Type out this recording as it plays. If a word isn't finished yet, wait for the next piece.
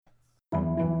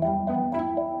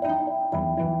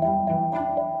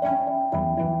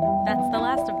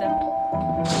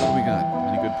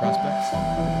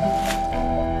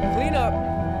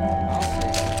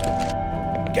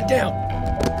Get down.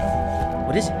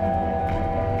 What is it?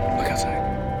 Look outside.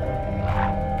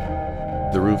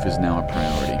 The roof is now a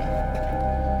priority.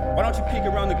 Why don't you peek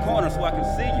around the corner so I can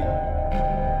see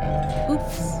you?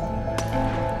 Oops.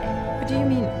 What do you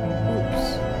mean,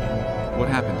 oops? What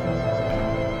happened?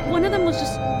 One of them was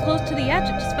just close to the edge.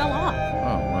 It just fell off.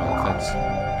 Oh, well, that's...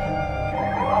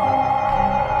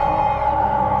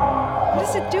 What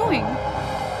is it doing?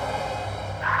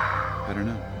 I don't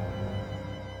know.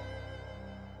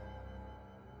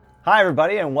 Hi,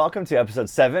 everybody, and welcome to episode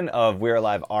 7 of We're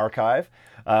Alive Archive,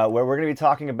 where we're going to be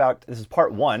talking about, this is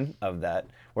part 1 of that,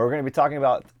 where we're going to be talking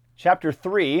about chapter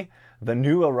 3, The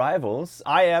New Arrivals.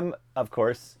 I am, of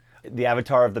course, the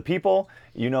avatar of the people.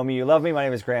 You know me, you love me. My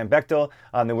name is Graham Bechtel.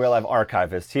 I'm the We're Alive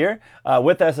Archivist here.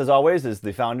 With us, as always, is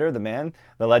the founder, the man,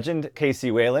 the legend, Casey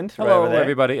Wayland. Right Hello, over there.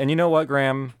 everybody. And you know what,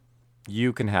 Graham?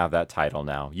 You can have that title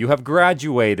now. You have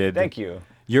graduated. Thank you.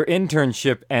 Your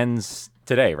internship ends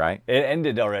today, right? It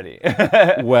ended already.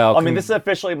 Well, I mean, this is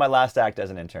officially my last act as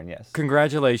an intern, yes.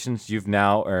 Congratulations. You've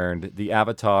now earned the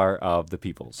avatar of the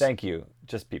peoples. Thank you.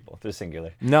 Just people. They're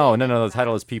singular. No. The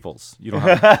title is peoples. You don't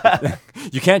have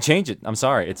You can't change it. I'm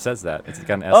sorry. It says that. It's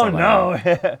got an S Oh, on it.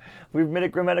 no. We've made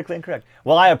it grammatically incorrect.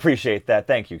 Well, I appreciate that.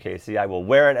 Thank you, Casey. I will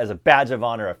wear it as a badge of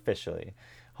honor officially.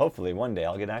 Hopefully, one day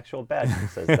I'll get an actual badge that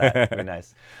says that. That'd be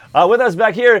nice. With us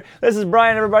back here, this is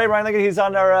Brian, everybody. Brian Liggett, he's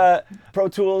on our Pro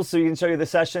Tools, so he can show you the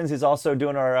sessions. He's also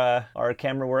doing our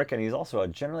camera work, and he's also a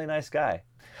generally nice guy.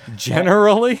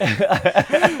 Generally?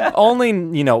 Only,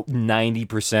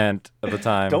 90% of the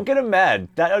time. Don't get him mad.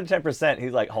 9 out of 10%,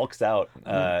 he's like hulks out.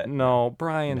 No,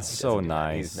 Brian's so doesn't.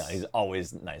 nice. He's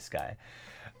always a nice guy.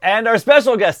 And our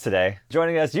special guest today,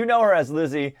 joining us, you know her as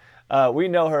Lizzie. We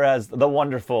know her as the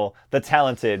wonderful, the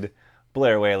talented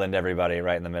Blair Wayland, everybody,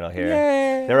 right in the middle here.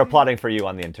 Yay. They're applauding for you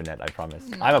on the internet, I promise.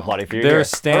 I'm applauding for you They're here.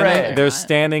 standing. Hooray. They're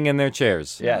standing in their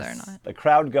chairs. Yes, they're not. the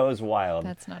crowd goes wild.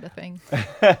 That's not a thing.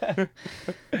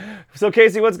 So,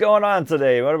 Casey, what's going on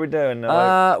today? What are we doing?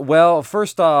 Well,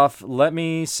 first off, let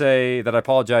me say that I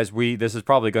apologize. This is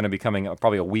probably going to be coming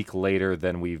probably a week later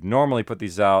than we've normally put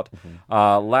these out.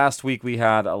 Last week we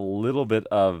had a little bit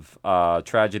of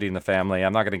tragedy in the family.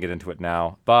 I'm not going to get into it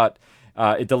now, but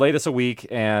it delayed us a week,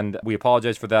 and we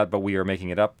apologize for that, but we are making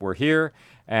it up. We're here,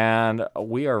 and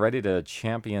we are ready to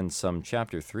champion some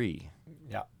Chapter 3.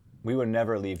 Yeah, we will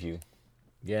never leave you.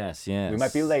 Yes. We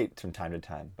might be late from time to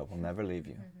time, but we'll never leave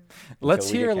you. Let's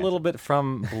Until we hear a get little bit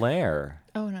from Blair.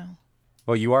 Oh, no.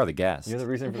 Well, you are the guest. You're the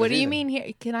reason for What the do you season. mean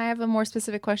here? Can I have a more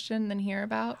specific question than hear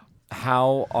about?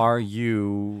 How are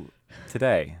you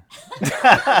today?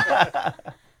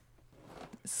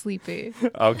 Sleepy.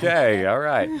 Okay, all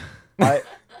right.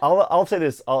 I'll say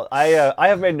this. I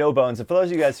have made no bones, and for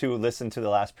those of you guys who listened to the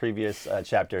last previous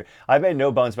chapter, I've made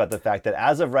no bones about the fact that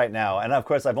as of right now, and of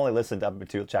course I've only listened up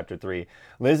to chapter 3,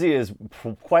 Lizzie is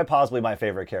quite possibly my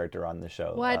favorite character on the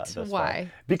show. What? thus far.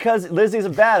 Why? Because Lizzie's a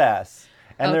badass,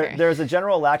 and Okay. there's a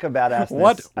general lack of badassness.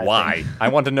 What? I Why? think. I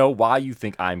want to know why you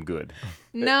think I'm good.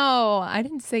 No, I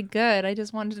didn't say good. I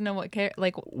just wanted to know what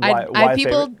Why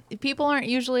people aren't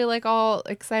usually like all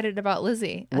excited about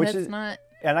Lizzie. And Which that's is- not.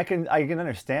 And I can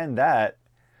understand that,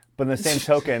 but in the same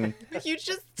token, You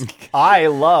just. I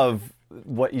love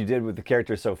what you did with the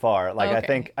character so far. Like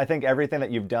Okay. I think everything that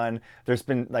you've done, there's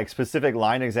been like specific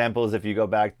line examples. If you go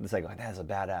back, it's like, oh, that's a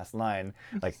badass line.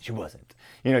 Like she wasn't,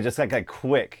 just like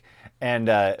quick. And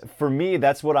for me,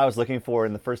 that's what I was looking for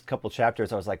in the first couple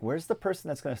chapters. I was like, where's the person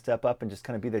that's going to step up and just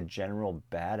kind of be the general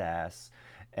badass?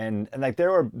 And like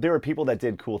there were people that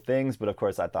did cool things, but of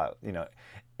course I thought,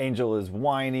 Angel is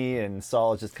whiny and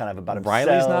Saul is just kind of about himself.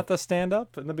 Riley's not the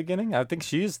stand-up in the beginning? I think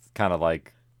she's kind of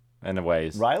like, in a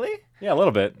ways. Riley? Yeah, a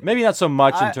little bit. Maybe not so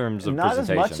much in terms of not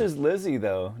presentation. as much as Lizzie,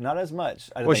 though. Not as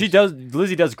much. I Well, think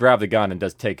Lizzie does grab the gun and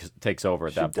takes over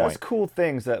at She that does point. cool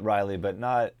things at Riley, but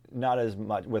not as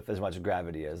much with as much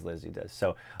gravity as Lizzie does.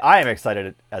 So I am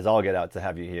excited as all get out to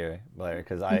have you here, Blair,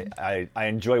 because I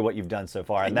enjoy what you've done so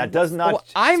far, and that does not. Well,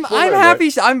 I'm spoiler happy.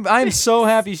 alert. I'm so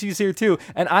happy she's here too.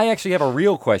 And I actually have a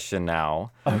real question now.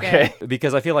 Okay.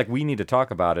 Because I feel like we need to talk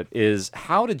about it. Is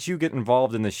how did you get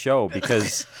involved in the show?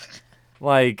 Because,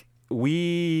 like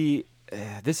it's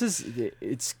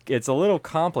a little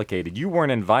complicated. You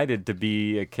weren't invited to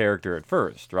be a character at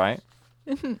first, right?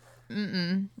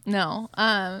 No.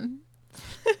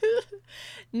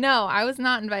 No, I was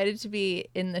not invited to be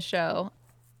in the show.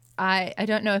 I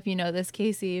don't know if you know this,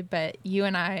 Casey, but you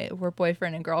and I were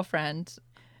boyfriend and girlfriend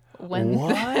when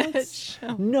that What?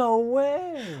 show. No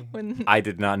way. When, I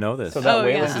did not know this. So that Oh,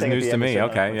 Wayland yeah. This is thing at news the to end me. is so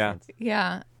Okay, yeah. unfortunate.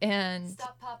 yeah, and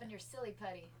Stop popping your silly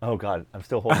putty. Oh God, I'm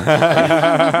still holding. you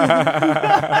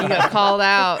got called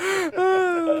out. You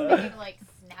like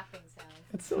snap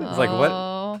It's like, what?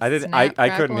 I didn't. I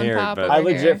couldn't hear it, but I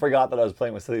legit forgot that I was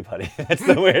playing with Silly Putty. That's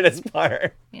the weirdest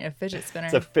part. You know, fidget spinner.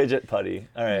 It's a fidget putty.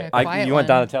 All right. Yeah. Quiet you want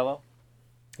one. Donatello?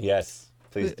 Yes.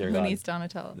 Please, dear Who God. needs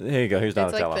Donatello? Here you go. Here's It's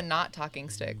Donatello. like the not talking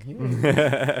stick.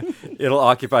 It'll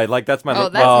occupy. Like that's my. Oh,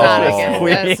 that's not a good.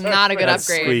 squeaky. That's not a good That's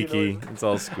upgrade. squeaky. It's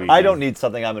all squeaky. I don't need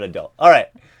something. I'm an adult. All right.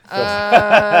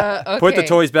 Okay. Put the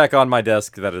toys back on my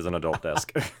desk. That is an adult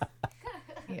desk.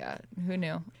 Yeah, who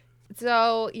knew?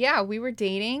 So yeah, we were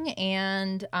dating,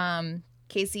 and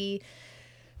Casey,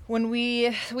 when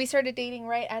we started dating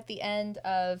right at the end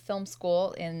of film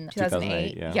school in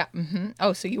 2008. 2008, Yeah.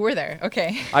 Oh, so you were there?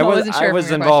 Okay. I wasn't sure I from was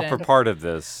your involved question. for part of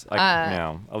this.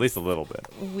 At least a little bit.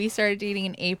 We started dating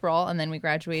in April, and then we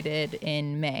graduated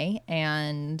in May,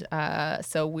 and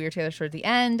so we were together toward the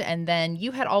end. And then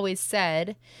you had always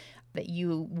said that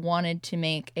you wanted to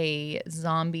make a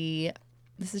zombie.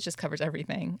 This just covers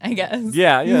everything, I guess.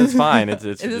 Yeah, it's fine. It's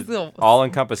It's all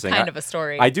encompassing. kind of a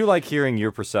story. I do like hearing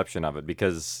your perception of it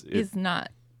because Is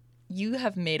not. You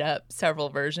have made up several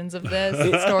versions of this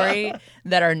story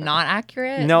that are not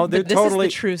accurate. No, they're but this totally-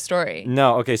 is the true story.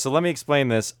 No, okay, so let me explain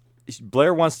this.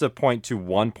 Blair wants to point to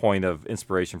one point of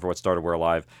inspiration for what started We're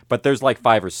Alive, but there's like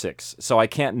 5 or 6, so I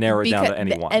can't narrow it down to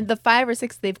any one. And the 5 or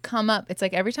 6 they've come up. It's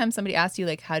like every time somebody asks you,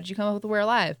 like, how did you come up with We're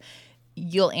Alive?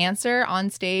 You'll answer on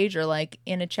stage or like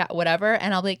in a chat, whatever,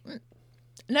 and I'll be like,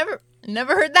 never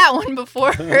heard that one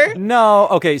before. Because No,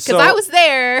 okay, so I was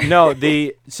there. No,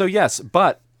 so yes,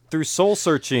 but through soul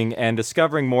searching and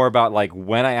discovering more about like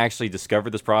when I actually discovered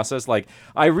this process, like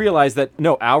I realized that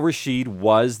no, Al Rashid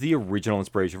was the original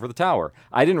inspiration for the tower.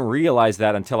 I didn't realize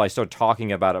that until I started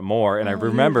talking about it more, and I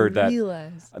remembered that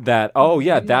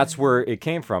that's where it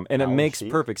came from, and it Al makes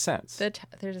Rashid? perfect sense.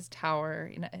 There's this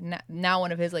tower. Now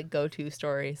one of his like go-to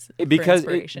stories Because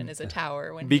for it- inspiration is a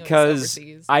tower when he because was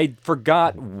overseas. I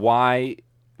forgot why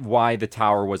the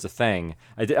tower was a thing.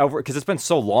 Because it's been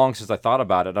so long since I thought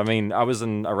about it. I mean, I was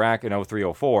in Iraq in 03,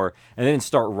 04, and didn't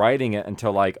start writing it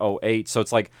until like 08. So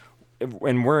it's like,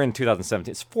 and we're in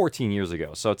 2017. It's 14 years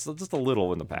ago. So it's just a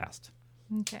little in the past.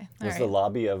 Okay. All Was right. the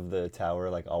lobby of the tower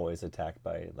like always attacked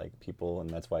by like people, and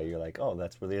that's why you're like, oh,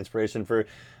 that's where the inspiration for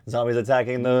zombies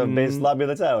attacking the base lobby of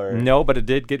the tower? No, but it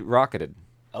did get rocketed.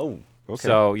 Oh, okay.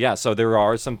 So yeah, so there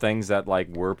are some things that like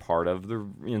were part of the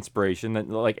inspiration that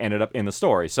like ended up in the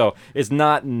story. So it's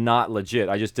not legit.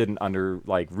 I just didn't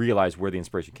realize where the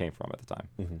inspiration came from at the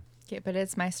time. Okay, but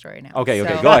it's my story now. Okay,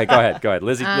 So- go ahead,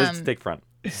 Lizzie, Liz, take front.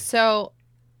 So,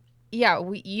 yeah,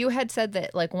 you had said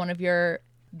that like one of your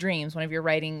dreams, one of your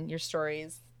writing, your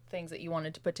stories, things that you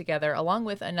wanted to put together, along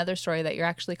with another story that you're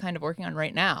actually kind of working on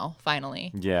right now.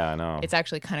 Finally, Yeah, I know. it's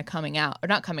actually kind of coming out, or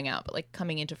not coming out, but like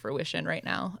coming into fruition right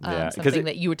now. Yeah, 'cause something it-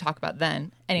 that you would talk about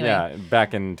then. Anyway, Yeah,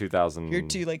 back in 2000. you're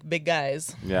two like big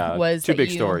guys. Yeah, was two that big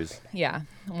you- stories. Yeah,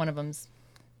 one of them's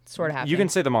sort of happening. You can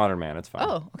say The Modern Man. It's fine.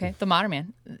 Oh, okay. The Modern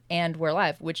Man and We're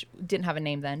Alive, which didn't have a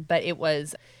name then, but it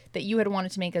was that you had wanted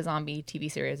to make a zombie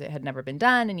TV series. It had never been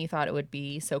done, and you thought it would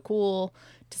be so cool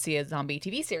to see a zombie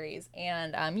TV series.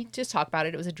 And you just talked about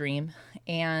it. It was a dream.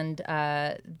 And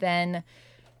then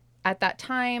at that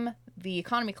time, the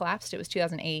economy collapsed. It was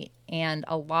 2008, and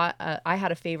I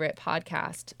had a favorite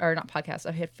podcast, or not podcast,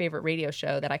 I had a favorite radio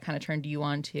show that I kind of turned you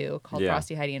on to called Yeah.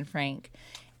 Frosty, Heidi, and Frank.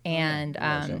 And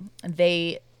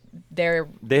They had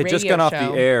just radio gone off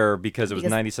show- the air because it was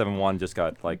because- 97.1 just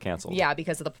got like canceled. Yeah,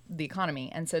 because of the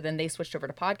economy. And so then they switched over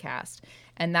to podcast.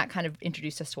 And that kind of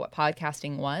introduced us to what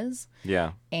podcasting was.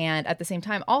 Yeah. And at the same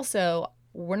time, also,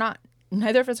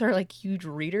 neither of us are like huge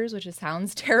readers, which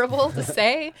sounds terrible to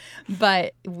say,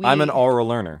 but I'm an oral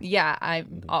learner. Yeah,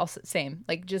 I'm also same.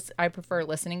 Like, just I prefer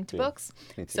listening to books.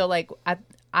 Me too. So like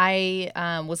I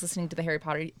was listening to the Harry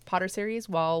Potter series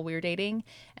while we were dating,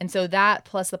 and so that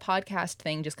plus the podcast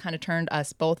thing just kind of turned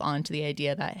us both on to the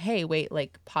idea that hey, wait,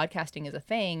 like podcasting is a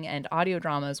thing, and audio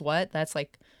drama is what? That's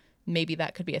like maybe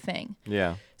that could be a thing.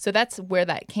 Yeah. So that's where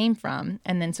that came from.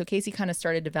 And then so Casey kind of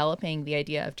started developing the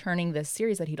idea of turning this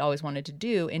series that he'd always wanted to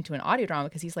do into an audio drama,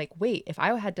 because he's like, wait, if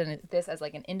I had done this as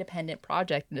like an independent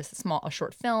project and just a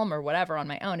short film or whatever on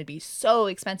my own, it'd be so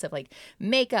expensive, like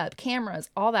makeup, cameras,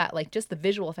 all that, like just the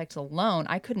visual effects alone.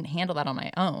 I couldn't handle that on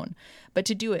my own. But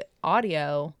to do it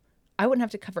audio, I wouldn't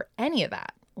have to cover any of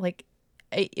that. Like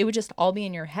it would just all be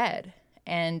in your head.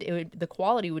 And the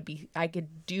quality would be, I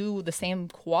could do the same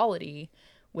quality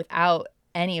without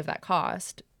any of that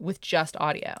cost with just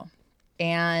audio.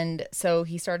 And so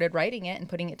he started writing it and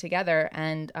putting it together.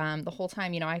 And the whole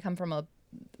time, I come from a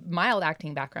mild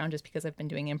acting background just because I've been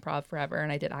doing improv forever,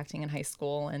 and I did acting in high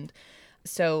school. And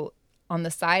so on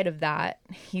the side of that,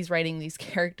 he's writing these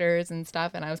characters and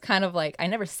stuff. And I was kind of like, I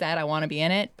never said I want to be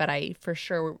in it, but I for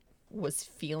sure was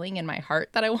feeling in my heart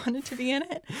that I wanted to be in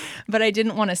it. But I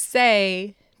didn't want to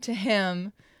say to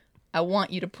him, I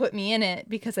want you to put me in it,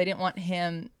 because I didn't want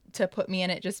him to put me in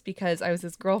it just because I was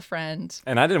his girlfriend.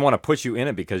 And I didn't want to put you in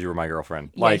it because you were my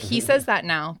girlfriend. Yeah, he says that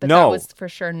now, but No. that was for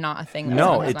sure not a thing. That was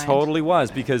No, on his it mind. totally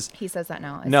was, because He says that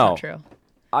now. It's No. not true.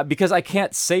 because I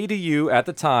can't say to you at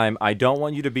the time, I don't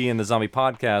want you to be in the zombie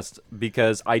podcast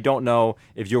because I don't know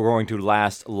if you're going to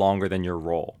last longer than your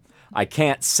role. I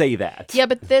can't say that. Yeah,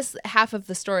 but this half of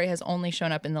the story has only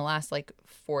shown up in the last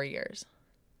 4 years.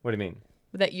 What do you mean?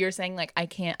 That you're saying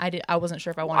I wasn't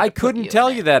sure if I wanted. I to put couldn't you tell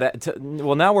in you it. that.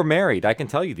 Well, now we're married. I can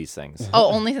tell you these things.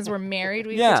 Oh, only since we're married,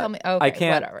 we Yeah, can tell me. Okay, I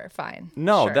can't- whatever, fine.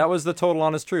 No, Sure. that was the total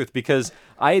honest truth because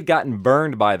I had gotten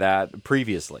burned by that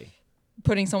previously.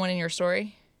 Putting someone in your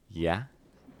story. Yeah?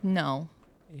 No.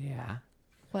 Yeah.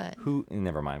 What? Who?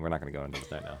 Never mind. We're not going to go into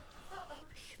that now.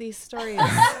 These stories.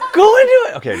 Go into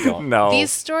it. Okay, don't. No.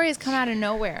 These stories come out of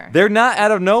nowhere. They're not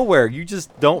out of nowhere. You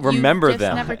just don't remember you just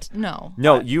them. Never no.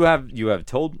 No, you have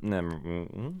told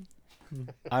them.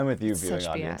 I'm with you, Such viewing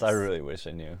audience. BS. I really wish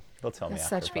I knew. They'll tell me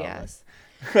That's after. such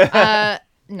probably. BS.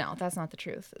 No, that's not the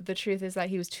truth. The truth is that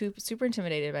he was super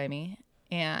intimidated by me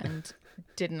and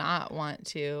did not want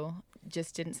to.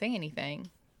 Just didn't say anything.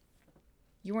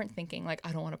 You weren't thinking I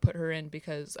don't want to put her in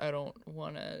because I don't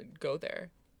want to go there.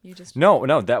 You just No,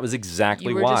 that was exactly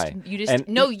you were why. And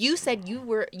no. You said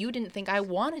you didn't think I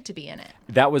wanted to be in it.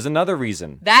 that was another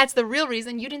reason. That's the real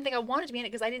reason. You didn't think I wanted to be in it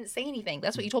because I didn't say anything.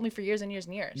 That's what you told me for years and years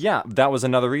and years. Yeah, that was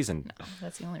another reason. No,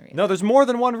 that's the only reason. No, there's more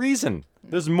than one reason.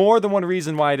 There's more than one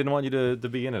reason why I didn't want you to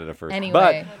be in it at first.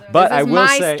 Anyway, but this I is will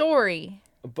my say, story.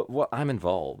 but what I'm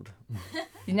involved.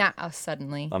 Not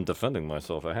suddenly. I'm defending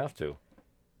myself. I have to.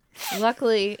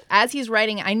 Luckily, as he's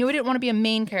writing it, I knew I didn't want to be a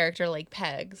main character like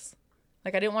Pegs. I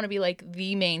didn't want to be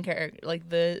the main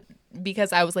character,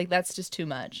 because I was that's just too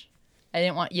much. I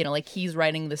didn't want, he's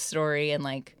writing the story and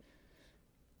I'm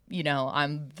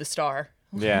the star.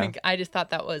 Yeah. I just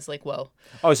thought that was whoa.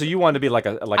 Oh, so you wanted to be like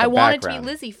a I wanted to be background.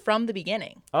 Lizzie from the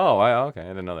beginning. Oh, okay. I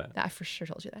didn't know that. I for sure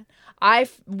told you that. I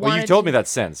wanted. Well, you told me that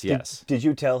since, yes. Did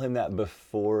you tell him that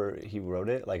before he wrote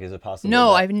it? Is it possible?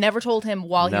 No, that- I've never told him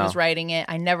while he No. was writing it.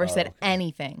 I never said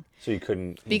anything. So you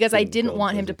couldn't. Because I didn't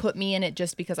want him to put me in it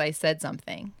just because I said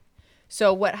something.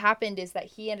 So what happened is that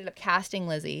he ended up casting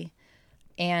Lizzie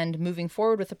and moving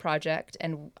forward with the project,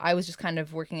 and I was just kind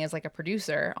of working as a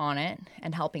producer on it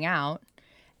and helping out.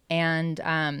 And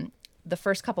the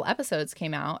first couple episodes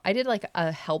came out. I did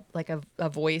a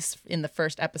voice in the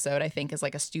first episode, I think, as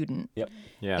a student. Yep.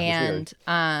 Yeah.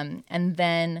 And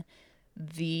then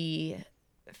the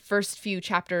first few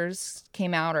chapters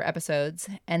came out, or episodes,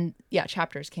 and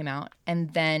chapters came out,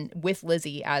 and then with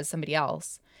Lizzie as somebody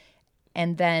else.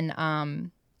 And then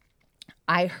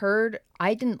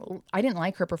I didn't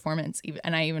like her performance,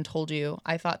 and I even told you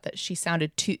I thought that she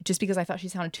sounded just because I thought she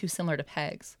sounded too similar to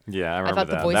Pegs. Yeah, I remember thought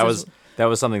the that. voices- That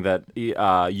was something that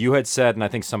you had said, and I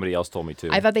think somebody else told me too.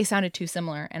 I thought they sounded too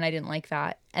similar, and I didn't like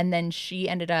that. And then she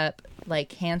ended up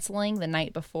canceling the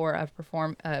night before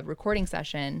a recording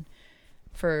session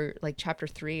for chapter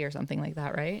 3 or something like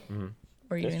that, right? Mm-hmm.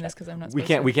 Or are you doing this because I'm not?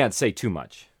 we can't say too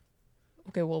much.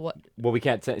 Okay, well, what? Well, we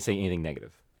can't say anything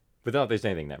negative. But not if there's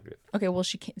anything negative. Okay, well,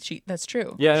 she that's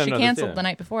true. Yeah, no, she no, canceled yeah. the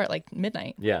night before at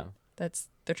midnight. Yeah. That's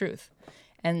the truth.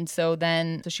 And so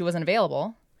she wasn't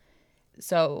available.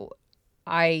 So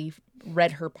I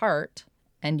read her part,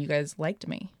 and you guys liked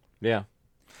me Yeah.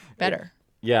 better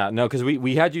Yeah, no, because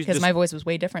we had you because just... my voice was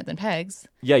way different than Peg's.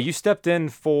 Yeah, you stepped in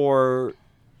for...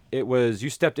 You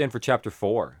stepped in for chapter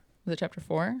 4. Was it chapter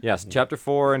 4? Yes, chapter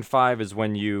 4 and 5 is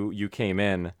when you came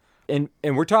in. And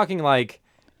we're talking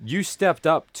you stepped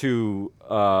up to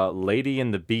Lady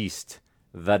and the Beast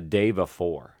the day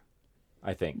before,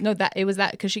 I think. No, it was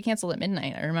that because she canceled at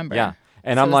midnight. I remember. Yeah.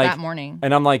 And So I'm it was like that morning.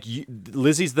 And I'm like,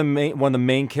 Lizzie's one of the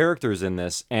main characters in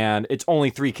this, and it's only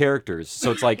 3 characters.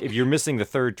 So it's if you're missing the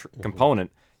third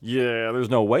component, there's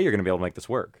no way you're gonna be able to make this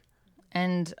work.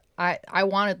 And I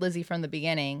wanted Lizzie from the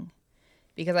beginning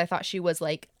because I thought she was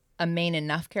a main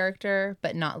enough character,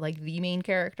 but not the main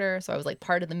character. So I was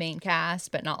part of the main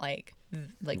cast, but not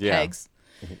Yeah. Pegs.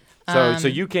 So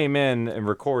you came in and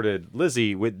recorded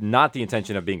Lizzie with not the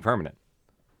intention of being permanent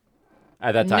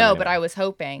at that time. No, anyway. but I was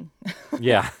hoping.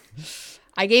 Yeah.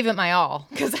 I gave it my all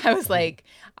because I was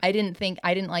I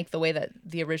didn't like the way that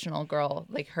the original girl,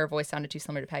 her voice sounded too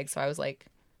similar to Peg. So I was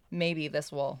maybe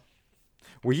this will.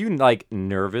 Were you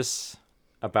nervous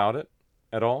about it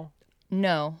at all?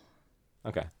 No,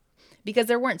 Okay. because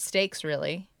there weren't stakes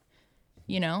really.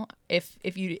 If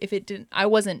it didn't, it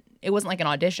wasn't like an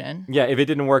audition. Yeah, if it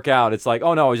didn't work out, it's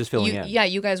oh no, I was just filling in. Yeah,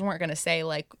 you guys weren't gonna say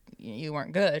you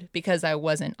weren't good because I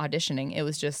wasn't auditioning. It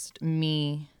was just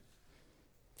me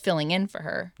filling in for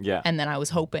her. Yeah. And then I was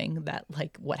hoping that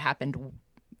like what happened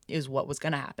is what was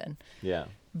going to happen. Yeah.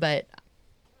 But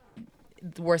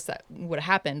the worst that would have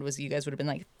happened was you guys would have been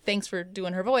like, thanks for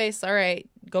doing her voice. All right,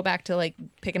 go back to like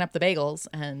picking up the bagels.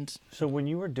 And So when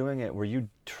you were doing it, were you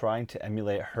trying to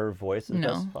emulate her voice as No.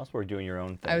 best as possible, or doing your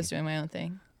own thing? I was doing my own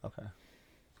thing. Okay.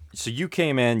 So you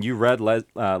came in, you read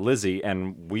Lizzie,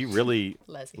 and we really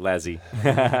Leslie.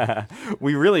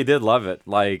 we really did love it.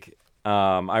 Like,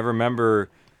 I remember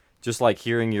just like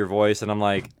hearing your voice, and I'm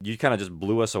like, you kind of just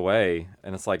blew us away.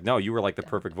 And it's like, no, you were like the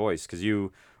perfect voice because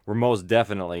you were most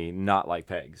definitely not like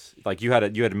Peg's. Like you had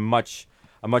a much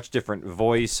different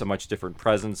voice, a much different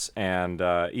presence, and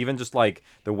even just like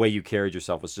the way you carried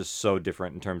yourself was just so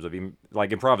different in terms of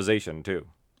like improvisation too.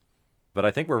 But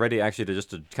I think we're ready actually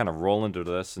to kind of roll into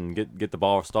this and get the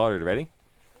ball started. Ready?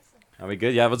 Are we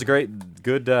good? Yeah, it was a good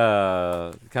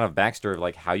kind of backstory of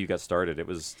like how you got started. It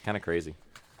was kind of crazy.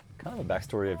 Kind of a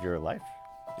backstory of your life.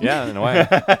 Yeah, in a way.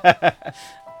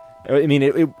 I mean,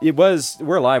 it was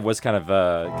We're Alive was kind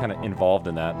of involved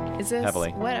in that Is this heavily.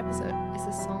 what episode? Is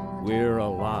this song? We're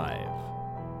Alive,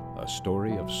 a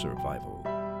story of survival.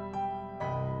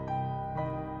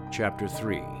 Chapter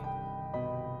 3.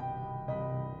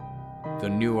 The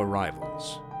New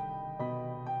Arrivals.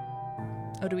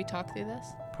 Oh, do we talk through this?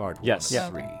 Part Yes. 1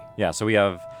 of 3. Yeah, so we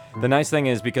have the nice thing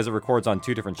is because it records on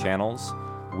 2 different channels,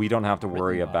 we don't have to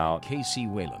worry Written by about Casey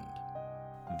Wayland.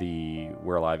 the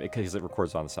We're Alive because it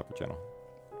records on a separate channel.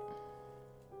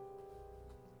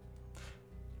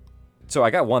 So I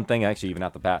got one thing actually even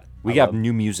at the bat. We got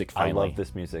new music I finally. love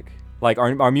this music. Like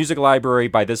our music library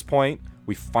by this point,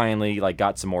 we finally like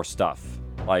got some more stuff.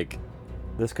 Like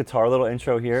This guitar little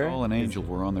intro here Saul and Angel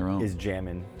were on their own. is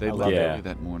jamming. They I left love Yeah. early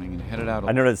that morning and headed out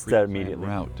I noticed that pre-planned immediately.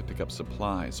 route to pick up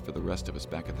supplies for the rest of us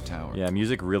back at the tower. yeah,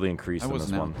 music really increased I in this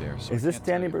wasn't one. out there, so Is I this can't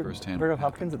tell Danny you Bird firsthand of what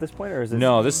Hopkins happened. at this point, or is this?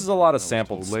 No, this is a lot of I was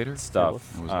sampled told later.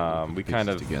 stuff. I was able to put We the kind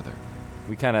pieces of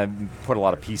together. put a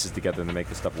lot of pieces together to make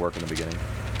this stuff work in the beginning.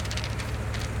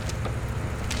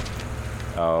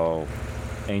 Oh,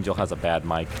 Angel has a bad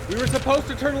mic. We were supposed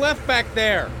to turn left back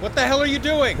there. What the hell are you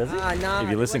doing? Does it? If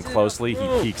you listen closely, he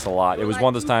peaks a lot. It was one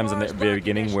of those times in the very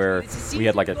beginning where we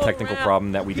had like a technical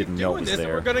problem that we didn't know Doing was this and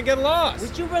there. we're gonna get lost.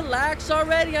 Would you relax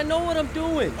already? I know what I'm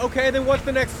doing. Okay, then what's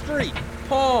the next street?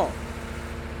 Paul.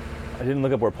 I didn't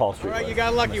look up where Paul Street All right, was. you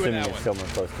got lucky I'm with assuming that it's one.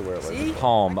 somewhere close to where it was. See?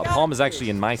 Palm. I got Palm is this.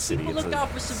 actually in my city. People It's look out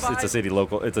for a survival. city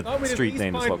local. It's Thought a we'd at street least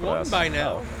name is find local one to us. by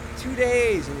now. 2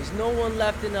 days and there's no one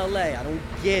left in LA. I don't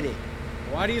get it.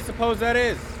 Why do you suppose that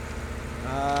is?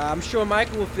 I'm sure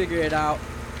Michael will figure it out.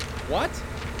 What?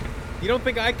 You don't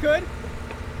think I could?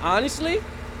 Honestly?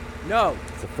 No.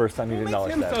 It's the first time you What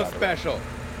acknowledged makes him that. so by the way. special?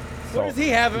 Saul. What does he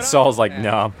have? And that I Saul's don't like, have?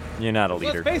 no, you're not a Let's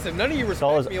leader. face it, none of you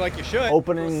Saul respect is me like you should. Well, see,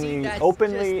 Openly, that's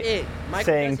openly just it. Michael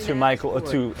saying doesn't to ask Michael,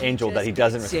 for to it. He Angel, that he just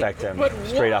doesn't gets it. respect him But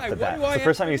straight off why? the Why bat. do I It's the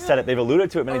first have time you to said do it. They've alluded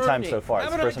to it many Earn times it. so far. It's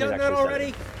the Haven't I first time he's done that actually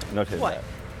already? said it. Noted What? that.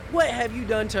 What have you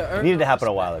done to earn It needed to my happen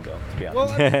a respect? while ago, to be honest. Well,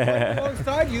 I've been fighting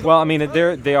alongside you the Well, I whole mean,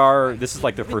 time. they are. This is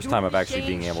like the Been first doing time of the actually same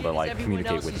being able to shit as like everyone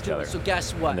communicate else with is each doing. other. So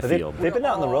guess what? in the But field. they've been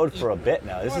out on the We're road all for a bit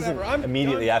now. This Whatever, isn't I'm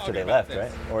immediately done after they talking about left,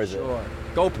 right? this. Or is it Sure.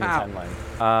 Go in the pal.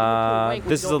 timeline?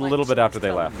 This is a little bit after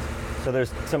they left. So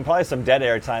there's probably some dead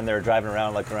air time. They're driving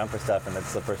around, looking around for stuff, and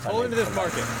that's the first time. Pull they into this come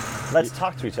back. market. Let's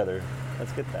talk to each other.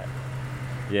 Let's get that.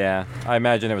 Yeah, I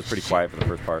imagine it was pretty quiet for the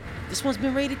first part. This one's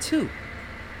been rated too.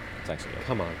 It's actually a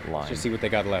Come on, line. let's just see what they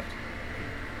got left.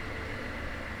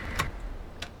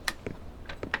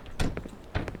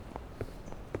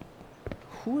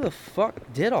 Who the fuck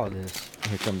did all this?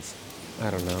 Here comes I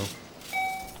don't know.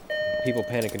 People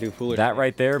panic and do foolish that things.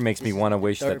 right there. Makes me This is want to the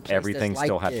wish third that place everything that's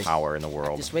still like had this. power in the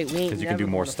world. Just wait, we ain't Because you can do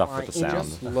never more gonna stuff with the find sound.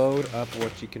 Angels. Load up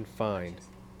what you can find.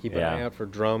 Keep an Yeah. eye out for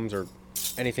drums or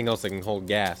anything else that can hold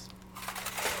gas.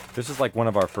 This is like one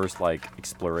of our first like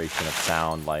exploration of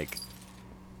sound, like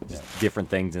just different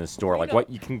things in the store. Like what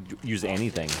you can use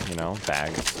anything, you know,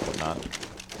 bags, whatnot.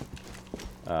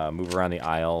 Move around the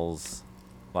aisles,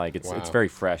 like it's Wow. very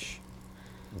fresh.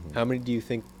 How many do you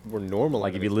think were normal?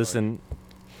 Like in if you this listen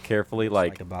carefully, It's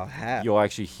like about half. you'll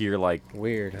actually hear like one?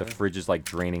 Weird. the huh? fridge is like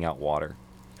draining out water.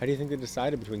 How do you think they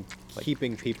decided between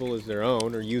keeping people as their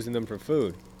own or using them for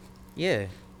food? Yeah.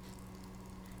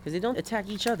 Because they don't attack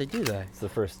each other, do they? It's the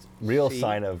first real See,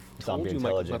 sign of Told zombie you Michael's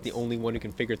not intelligence. the only one who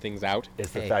can figure things out.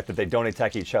 It's the Hey. fact that they don't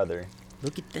attack each other.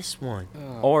 Look at this one.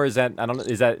 Or is that I don't know?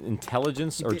 Is that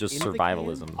intelligence or get just into the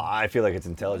survivalism? I feel like it's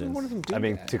intelligence. one of them do I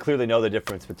mean, that? to clearly know the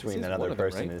difference between is another one of them,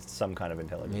 person right? is some kind of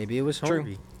intelligence. Maybe it was True.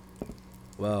 hungry.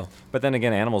 Well, But then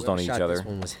again, animals don't Whoever eat each shot this other.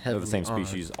 one was They're the same heavily armed.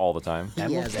 species all the time. he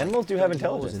Animals, has, like, animals do have 30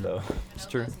 holes intelligence, in though. him. It's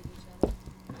true.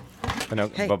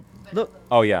 Hey, but- look.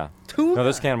 oh yeah. Tuna. No,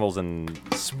 there's cannibals and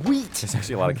Sweet. there's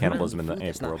actually a lot of cannibalism in the ant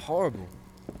It's not world. horrible.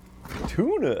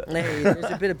 Tuna. Hey, there's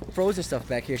a bit of frozen stuff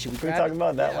back here. Should we We're grab talking it?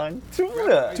 about that line.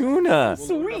 Tuna. Tuna.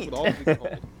 We'll load it up with all of these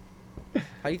cold.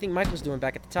 How do you think Michael's doing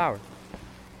back at the tower?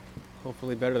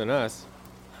 Hopefully better than us.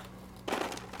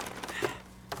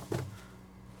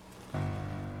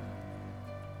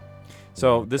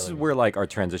 So this is where like our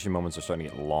transition moments are starting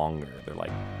to get longer. They're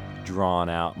like drawn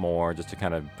out more just to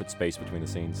kind of put space between the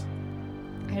scenes.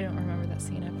 I don't remember that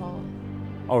scene at all.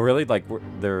 Oh really? Like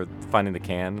they're finding the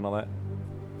can and all that?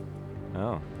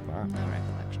 Oh. No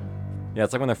recollection. Yeah,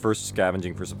 it's like when they're first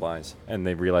scavenging for supplies and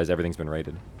they realize everything's been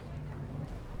raided.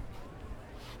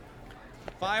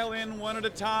 File in one at a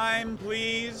time,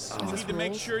 please. We this need to make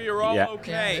rules? sure you're all Yeah. Yeah,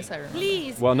 okay. this I remember.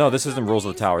 Please. Well, no, this isn't Rules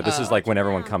of the Tower. This is like when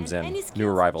everyone comes in, Any new skills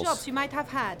or arrivals. jobs you might have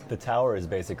had. The tower is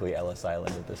basically Ellis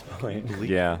Island at this point.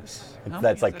 Yeah.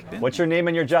 That's like, what's your name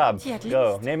and your job? Yeah, at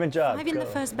Go. least. Name and job. I've been Go. the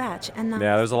first batch, and now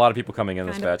Yeah, there's a lot of people coming in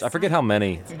this Kind of batch. I forget how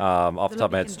many off the top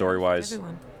of my head story-wise.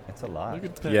 It's a lot.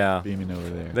 Yeah. Beaming over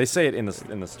there. They say it in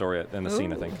the story in the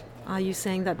scene, I think. Are you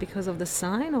saying that because of the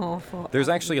sign or for? There's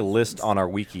actually a list on our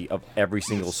wiki of every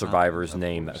single survivor's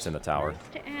name that's in the tower.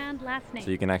 And last name.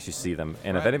 So you can actually see them.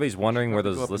 And if anybody's wondering where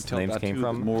Go those up list and tell names that came too, but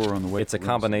from, more on the way it's a to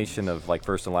combination of like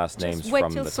first and last names Just wait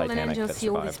from till the Sol and Titanic Angel that see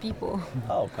all these survived. people.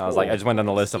 Oh, I was like, I just went down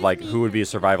the list of like who would be a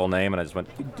survival name, and I just went,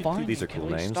 these are cool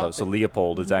names. So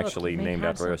Leopold is actually named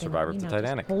after a survivor of the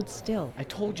Titanic. Hold still. I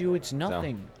told you it's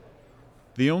nothing.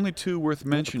 The only two worth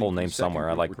mentioning pull from the names second somewhere.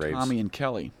 I group like were Graves. Tommy and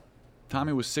Kelly.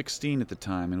 Tommy was 16 at the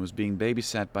time and was being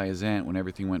babysat by his aunt when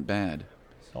everything went bad.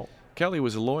 Oh. Kelly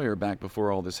was a lawyer back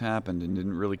before all this happened and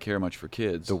didn't really care much for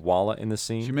kids. The Walla in the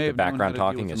She scene, may the have known how background to deal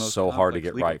talking with is the most so hard to complex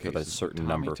get legal right for the cases, certain but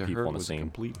number Tommy of to people her in the was a scene.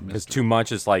 complete Because mystery. too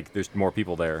much is like there's more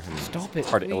people there. And Stop it. It's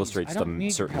hard to please. illustrate I just don't a need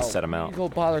certain your help. set You amount. go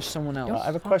bother someone else. I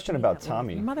have a question about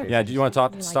Tommy. Yeah, do you want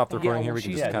to stop for recording here? well, We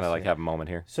can she's- just kind Yeah, of like just- have a moment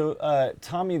here. So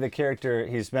Tommy, the character,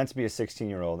 he's meant to be a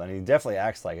 16-year-old, and he definitely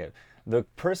acts like it. The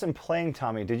person playing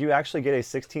Tommy, did you actually get a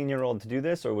 16-year-old to do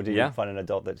this, or would you Yeah. find an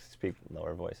adult that speak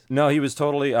lower voice? No, he was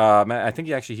totally. I think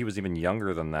he was even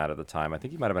younger than that at the time. I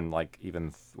think he might have been like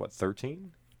even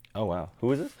 13. Oh wow, who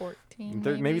was it? 14.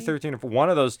 Maybe 13 or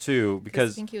one of those two. I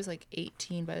Because think he was like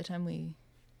 18 by the time we.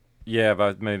 yeah,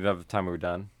 but maybe by the time we were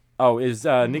done. Oh, is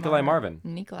Nikolai Marvin?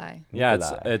 Nikolai. Yeah,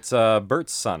 Nikolai. it's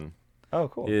Bert's son. Oh,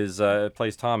 cool. Is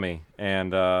plays Tommy,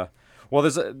 and well,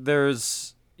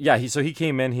 there's yeah. He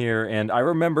came in here, and I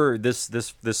remember this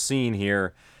scene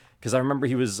here because I remember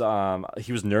he was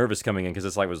nervous coming in because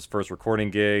it's like was his first recording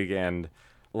gig, and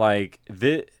like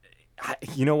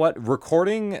you know what,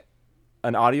 recording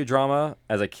an audio drama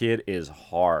as a kid is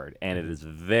hard, and it is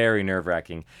very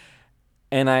nerve-wracking.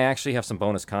 And I actually have some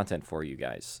bonus content for you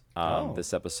guys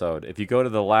this episode. If you go to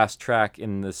the last track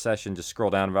in the session, just scroll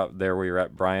down about there where you're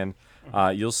at, Brian,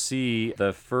 you'll see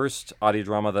the first audio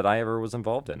drama that I ever was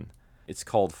involved in. It's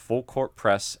called Full Court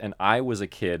Press, and I was a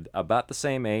kid about the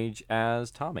same age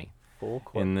as Tommy Full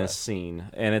Court in this Press. scene.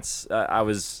 And it's, I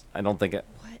don't think it...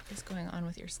 What is going on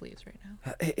with your sleeves right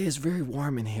now? It is very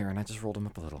warm in here, and I just rolled them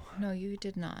up a little. No, you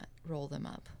did not roll them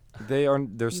up. They're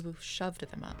You shoved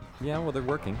them up. yeah, well, they're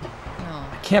working. No.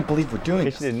 Can't believe we're doing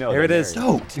In case you didn't know. Here it they're is.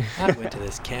 married. Stoked. I went to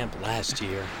this camp last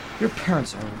year. Your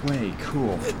parents are way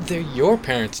cool. They're your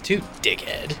parents too,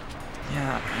 dickhead.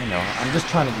 Yeah, I know. I'm just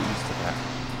trying to get used to that.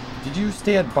 Did you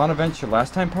stay at Bonaventure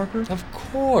last time, Parker? Of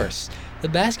course. The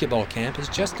basketball camp is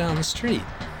just down the street.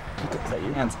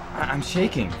 Hands, I'm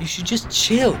shaking. You should just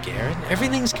chill, Garrett.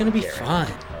 Everything's gonna be fine.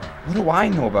 What do I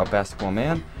know about basketball,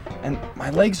 man? And my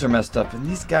legs are messed up, and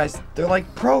these guys, they're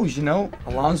like pros, you know?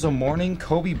 Alonzo Mourning,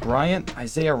 Kobe Bryant,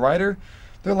 Isaiah Ryder.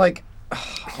 They're like,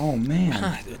 oh man.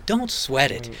 Ah, don't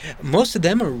sweat it. Most of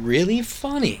them are really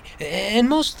funny. And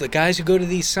most of the guys who go to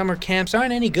these summer camps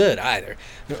aren't any good either.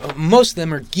 Most of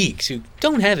them are geeks who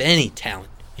don't have any talent.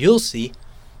 You'll see.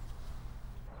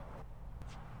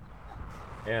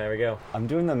 Yeah, there we go. I'm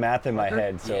doing the math in my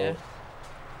head, so Yeah.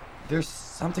 There's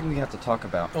something we have to talk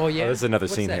about. Oh, yeah? Oh, this is another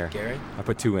What's scene that, here. Garrett? I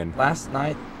put 2 in. Last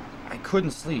night, I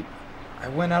couldn't sleep. I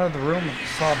went out of the room and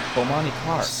saw Bomani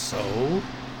Clark. So?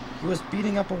 He was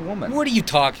beating up a woman. What are you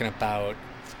talking about?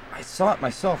 I saw it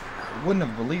myself. I wouldn't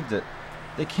have believed it.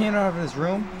 They came out of his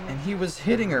room, and he was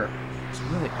hitting her. It was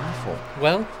really awful.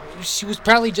 Well, she was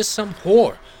probably just some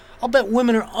whore. I'll bet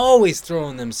women are always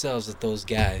throwing themselves at those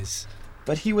guys.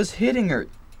 But he was hitting her.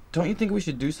 Don't you think we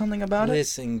should do something about it?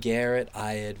 Listen, Garrett,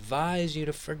 I advise you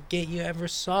to forget you ever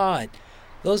saw it.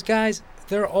 Those guys,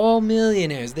 they're all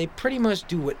millionaires. They pretty much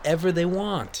do whatever they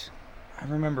want. I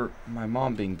remember my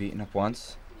mom being beaten up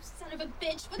once. Son of a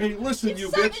bitch. Hey, listen, you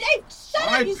son of bitch. Hey, shut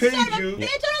I up, you paid son of a you. bitch.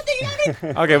 I don't think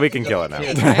you know Okay, we can kill it now.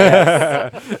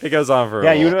 It goes on for a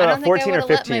Yeah, while. you would I have don't 14 think I or would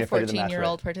have 15 let my if I did the math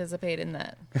 14-year-old participate in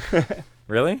that.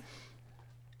 Really?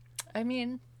 I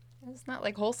mean, it's not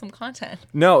like wholesome content.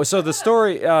 No, so the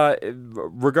story,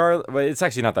 it's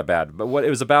actually not that bad. But what it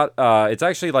was about, it's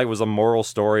actually like was a moral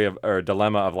story of or a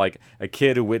dilemma of like a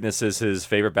kid who witnesses his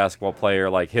favorite basketball player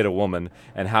like hit a woman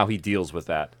and how he deals with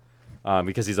that,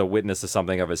 because he's a witness to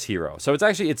something of his hero. So it's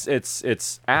actually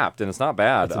it's apt and it's not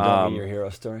bad. It's a Don't Be Your Hero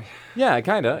story. Yeah,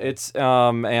 kinda. It's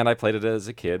and I played it as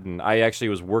a kid, and I actually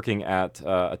was working at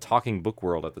a Talking Book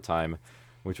World at the time,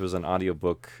 which was an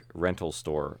audiobook rental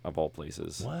store of all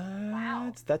places.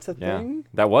 What? That's a thing?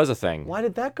 That was a thing. Why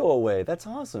did that go away? That's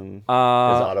awesome. It's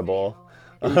Audible.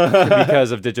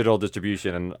 Because of digital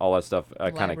distribution and all that stuff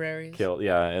kind of killed.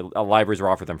 Yeah, libraries were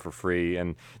offered them for free,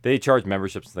 and they charge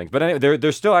memberships and things. But anyway,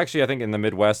 they're still actually, I think, in the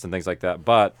Midwest and things like that.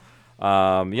 But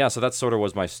yeah, so that sort of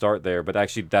was my start there. But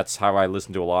actually, that's how I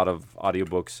listened to a lot of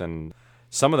audiobooks and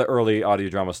some of the early audio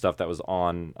drama stuff that was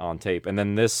on tape. And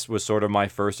then this was sort of my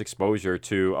first exposure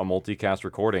to a multicast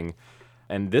recording.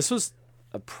 And this was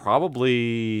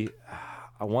probably,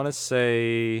 I want to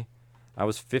say, I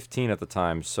was 15 at the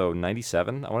time, so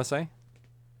 97, I want to say.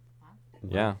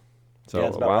 Yeah. So yeah,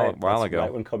 that's a about while, right. while That's ago.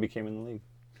 Right when Kobe came in the league.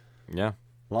 Yeah.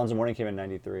 Alonzo Mourning came in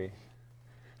 93.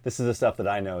 This is the stuff that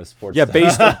I know is sports. Yeah,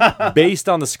 stuff. based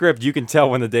on the script, you can tell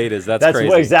when the date is. That's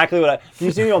crazy. Exactly what I.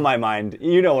 You know my mind.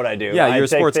 You know what I do. Yeah, I you're a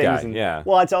take sports things guy. and- Yeah.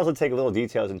 Well, I also take little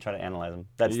details and try to analyze them.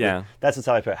 That's Yeah. That's just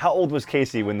how I put it. How old was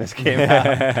Casey when this came out?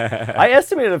 I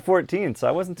estimated at 14, so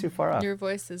I wasn't too far off. Your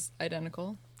voice is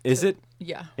identical. Is it?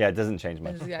 Yeah. Yeah, it doesn't change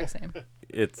much. It's the exact same.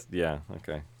 It's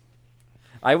okay.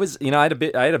 I was, I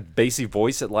had a bassy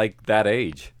voice at like that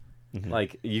age.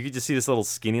 Like you could just see this little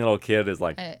skinny little kid is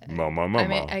like, mama, I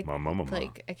mean, mama.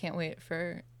 like I can't wait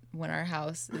for when our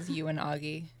house is you and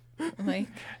Augie. Like,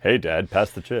 hey, Dad,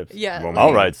 pass the chips. Yeah.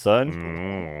 All right,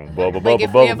 son. like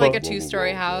if we have like a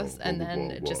 2-story house, and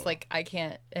then just like I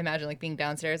can't imagine like being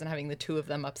downstairs and having the two of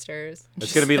them upstairs.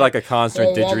 It's gonna be like a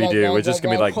constant didgeridoo. It's just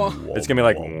gonna be like,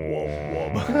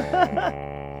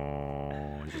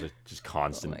 just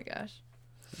constant. Oh my gosh.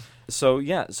 So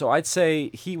yeah, so I'd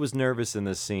say he was nervous in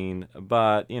this scene,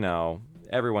 but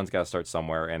everyone's got to start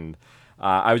somewhere, and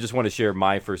I just want to share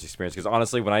my first experience because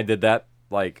honestly, when I did that,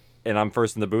 like, and I'm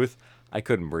first in the booth, I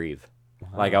couldn't breathe. Wow.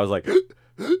 Like I was like,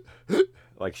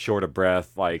 like short of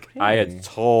breath. Like I had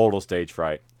total stage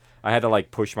fright. I had to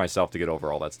like push myself to get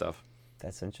over all that stuff.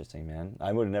 That's interesting, man.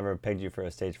 I would have never pegged you for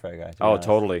a stage fright guy. Oh,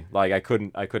 totally. Like I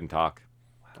couldn't talk.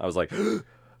 I was like.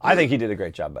 I think he did a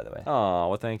great job, by the way. Oh,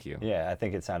 well, thank you. Yeah, I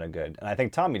think it sounded good. And I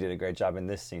think Tommy did a great job in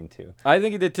this scene, too. I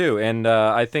think he did, too. And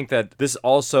I think that this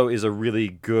also is a really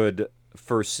good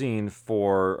first scene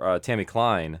for Tammy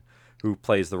Klein, who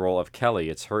plays the role of Kelly.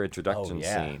 It's her introduction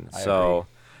scene. I So agree.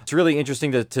 it's really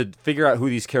interesting to figure out who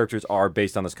these characters are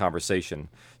based on this conversation.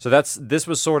 So this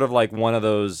was sort of like one of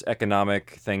those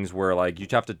economic things where like you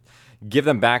have to give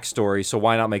them backstory, so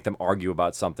why not make them argue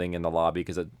about something in the lobby?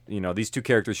 Because these two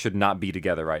characters should not be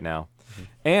together right now. Mm-hmm.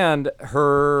 And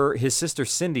his sister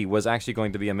Cindy was actually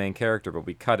going to be a main character, but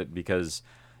we cut it because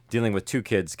dealing with two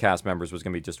kids cast members was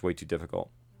going to be just way too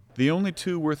difficult. The only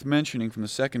two worth mentioning from the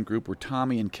second group were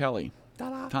Tommy and Kelly.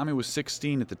 Tommy was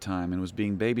 16 at the time and was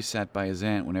being babysat by his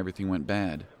aunt when everything went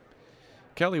bad.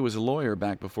 Kelly was a lawyer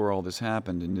back before all this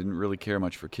happened and didn't really care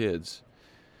much for kids.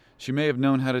 She may have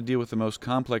known how to deal with the most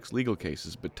complex legal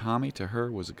cases, but Tommy, to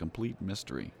her, was a complete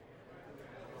mystery.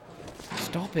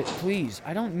 Stop it, please.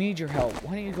 I don't need your help.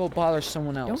 Why don't you go bother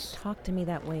someone else? Don't talk to me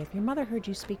that way. If your mother heard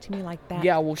you speak to me like that...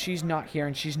 Yeah, well, she's not here,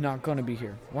 and she's not gonna be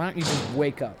here. Why don't you just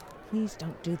wake up? Please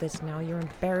don't do this now. You're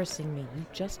embarrassing me. You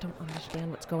just don't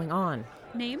understand what's going on.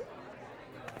 Name?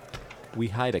 We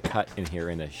hide a cut in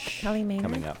here in the Kelly Maynard?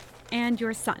 coming up. And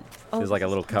your son. There's like a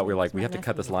little cut. We're like, we have to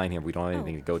cut this line here. We don't have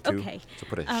anything to go to. Okay. So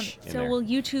put a sh in so there. will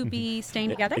you two be staying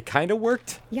together? It kind of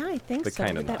worked. Yeah, I think but so.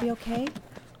 Kind Would of that be okay?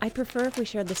 I'd prefer if we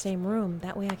shared the same room.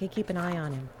 That way I could keep an eye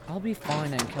on him. I'll be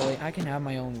fine, Aunt Kelly. I can have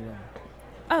my own room.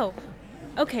 Oh,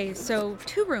 okay, so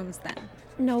 2 rooms then.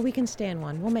 No, we can stay in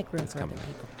one. We'll make room for other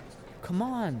people. Come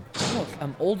on. Look,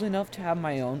 I'm old enough to have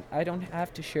my own. I don't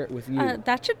have to share it with you.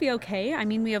 That should be okay. I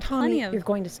mean, we have Tommy, plenty of... you're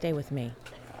going to stay with me.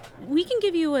 We can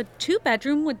give you a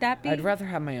 2-bedroom. Would that be... I'd rather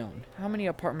have my own. How many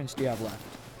apartments do you have left?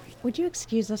 Would you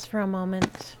excuse us for a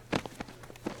moment?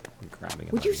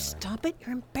 Would you stop it?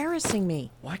 You're embarrassing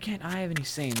me. Why can't I have any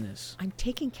say in this? I'm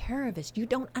taking care of this. You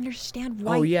don't understand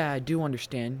why... Oh, yeah, I do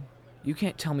understand. You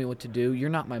can't tell me what to do. You're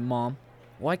not my mom.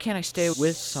 Why can't I stay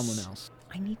with someone else?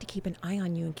 I need to keep an eye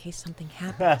on you in case something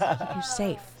happens. Keep you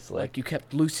safe. Like you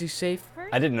kept Lucy safe?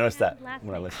 I didn't notice that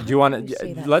when I listened. Do you want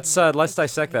to? Let's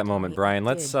dissect that moment, Brian.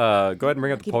 Let's go ahead and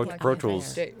bring up the Pro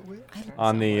Tools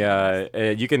on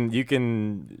the. You can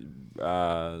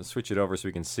switch it over so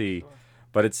we can see,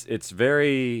 but it's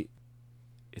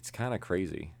kind of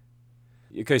crazy.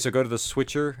 Okay, so go to the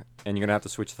switcher, and you're gonna have to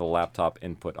switch the laptop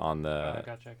input on the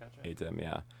Gotcha. ATEM,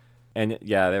 yeah. And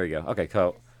yeah, there we go. Okay,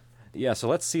 cool. Yeah, so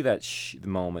let's see that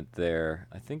moment there.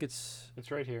 I think it's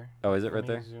right here. Oh, is it right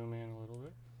there? Zoom in a little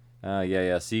bit.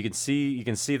 Yeah. So you can see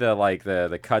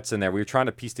the cuts in there. We were trying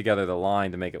to piece together the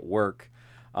line to make it work,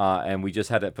 and we just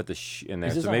had to put the in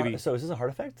there. So is this a hard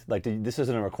effect? Like this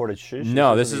isn't a recorded shush?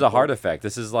 No, this is a hard effect.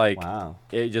 This is like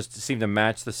it just seemed to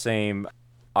match the same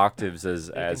octaves as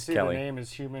Kelly. The name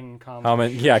is Human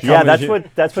Common. That's what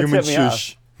set me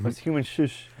off. What's Human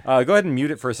Shush? Go ahead and mute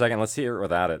it for a second. Let's hear it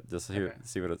without it. Just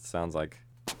see what it sounds like.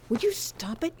 Would you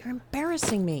stop it? You're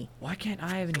embarrassing me. Why can't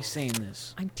I have any say in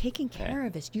this? I'm taking care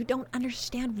of this. You don't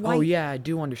understand why. Oh, yeah, I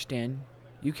do understand.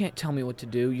 You can't tell me what to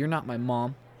do. You're not my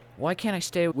mom. Why can't I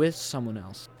stay with someone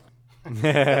else?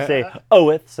 Say,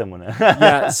 with someone else.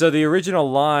 Yeah, so the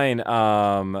original line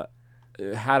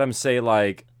had him say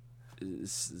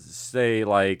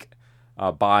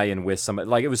by and with somebody.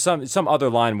 Like it was some other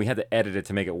line. We had to edit it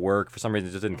to make it work. For some reason,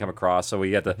 it just didn't come across. So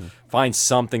we had to find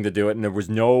something to do it, and there was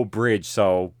no bridge.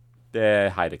 So,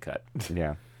 hide a cut.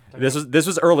 Yeah. This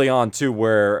was early on too,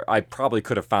 where I probably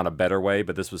could have found a better way,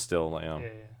 but this was still, Yeah.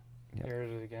 Hear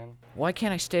it again. Why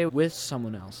can't I stay with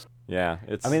someone else? Yeah,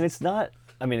 it's. I mean, it's not.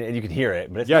 I mean, you can hear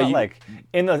it, but it's not like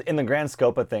in the grand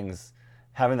scope of things.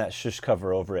 Having that shush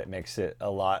cover over it makes it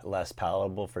a lot less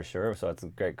palatable for sure. So it's a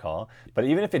great call. But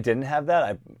even if it didn't have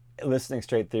that, listening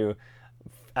straight through,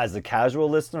 as a casual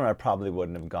listener, I probably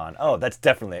wouldn't have gone, oh, that's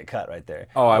definitely a cut right there.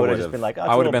 Oh, I would have just been like,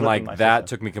 I would have been like, that system.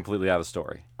 Took me completely out of the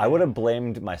story. I would have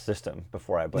blamed my system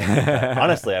before I blamed it.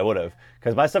 Honestly, I would have.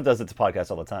 Because my stuff does it to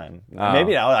podcasts all the time.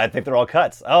 Maybe now I think they're all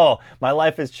cuts. Oh, my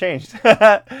life has changed.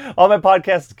 All my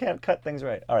podcasts can't cut things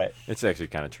right. All right. It's actually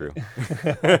kind of true.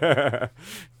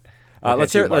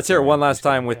 Let's hear it one last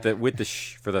time with the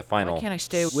shh for the final. Why can't I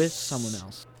stay with someone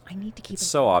else? I need to keep. It's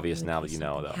so obvious now that you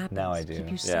know, though. Now I do.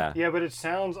 Yeah. Yeah, but it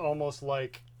sounds almost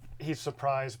like he's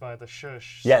surprised by the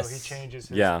shush. Yes. So he changes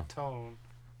his tone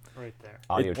right there.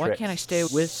 Why can't I stay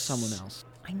with someone else?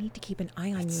 I need to keep an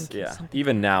eye on you. In case something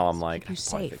Even now, I'm happens. like, Keep you I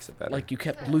probably safe. fix it better. Like you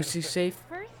kept Lucy safe?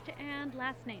 First and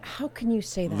last name. How can you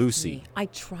say that Lucy. to me? I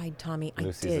tried, Tommy.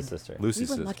 Lucy's I did. the sister. Lucy's we were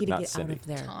sister, lucky to not get Cindy. out of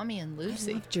there. Tommy and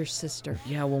Lucy. I loved your sister.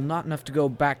 Yeah, well, not enough to go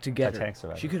back together. Titanic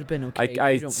survivor. She could have been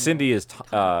okay. You don't Cindy know. is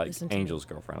Listen to me. Angel's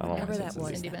girlfriend. I don't Whatever want to that say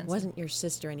was, Cindy. that wasn't your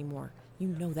sister anymore. You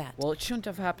know that. Well, it shouldn't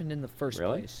have happened in the first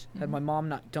Really? place. Had my mom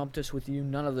not dumped us with you,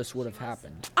 none of this would have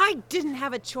happened. I didn't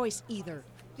have a choice either.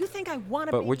 You think I want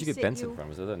to But where'd you get babysit Benson you? from?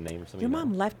 Is that a name of somebody? Your you know?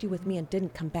 mom left you with me and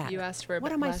didn't come back. You asked for a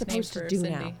What am I last name supposed to for do Cindy,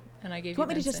 now? and I gave Do you want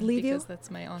me to just Benson leave you? because that's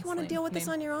my aunt's You want to deal with this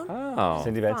name. on your own? Oh.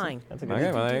 Cindy Benson. Fine. That's a good Okay,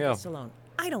 name. well, there you go. This alone.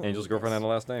 I don't Angel's need girlfriend this. had a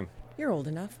last name. You're old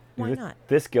enough. Why not?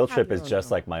 This guilt Have trip your is own just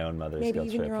home. like my own mother's Maybe guilt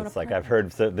even trip. your own It's like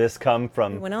apartment. I've heard this come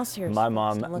from Everyone else here is my still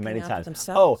mom looking many after times.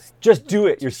 themselves. Oh, just do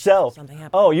it yourself. Something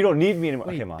happened. Oh, you don't need me anymore.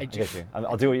 Wait, Okay, Mom, I I get you.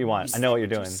 I'll do what you want. I know what you're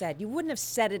doing. You said you wouldn't have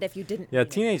said it if you didn't. Yeah, mean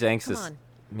it. teenage angst Come is. on.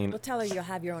 I mean, We'll tell her you'll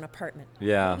have your own apartment.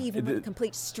 Yeah. Maybe even with a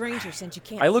complete stranger since you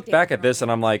can't. I look stay back with at her this own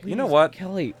and I'm like, you know what?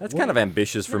 Kelly, That's kind of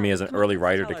ambitious for me as an early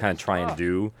writer to kind of try and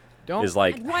do. Don't. Is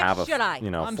like And why have should I? a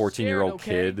I'm 14-year-old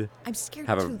scared, kid I'm scared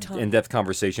have too, an Tom. in-depth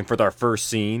conversation for our first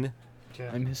scene.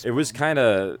 I miss It was kind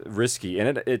of risky,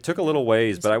 and it took a little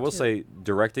ways, but I will too. say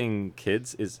directing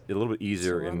kids is a little bit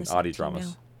easier So we're on in the same audio team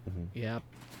dramas. Yeah.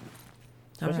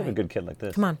 Especially with a right. good kid like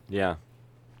this. Come on. Yeah.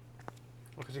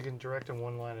 Because you can direct them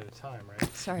one line at a time,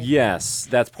 right? Sorry. Yes,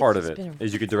 that's part of has it. been a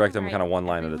Is you could direct them All kind of right, one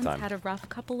line at a everyone's time, had a rough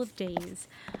couple of days.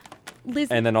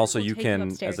 Lizzie, and then also we'll you take can,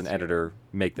 upstairs as an too. editor,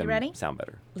 make them ready? sound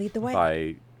better Lead the way.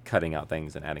 by cutting out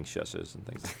things and adding shushes and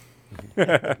things.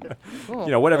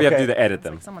 You know, whatever you have to Okay. do to edit It's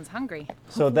them. like someone's hungry.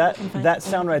 So that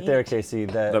sound right there, Casey,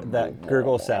 that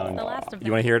gurgle sound. The last of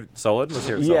You want to hear it soloed? Let's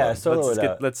hear it soloed. Yeah, solo let's it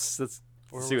out. let's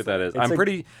see what that is.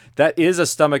 It's That is a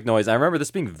stomach noise. I remember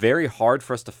this being very hard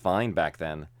for us to find back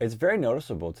then. It's very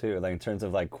noticeable too, like in terms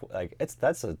of like that's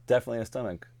definitely a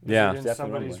stomach. Yeah. Is it in Definitely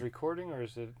somebody's rumbling. recording, or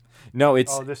is it? No,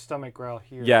 it's Oh, this stomach growl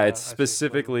here. yeah, I it's see what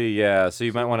specifically yeah. So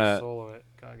you might want to. solo it.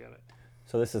 I get it.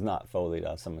 So this is not Foleyed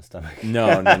off someone's stomach.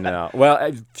 No.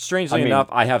 Well, strangely I mean- enough,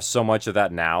 I have so much of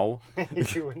that now.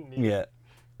 You wouldn't need Yeah,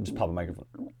 just pop a microphone.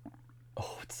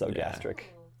 Oh, it's so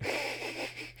gastric.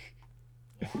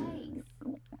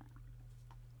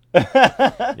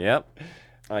 Yep,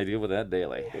 I deal with that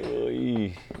daily.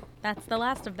 Oy. That's the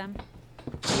last of them.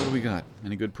 So what do we got?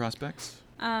 Any good prospects?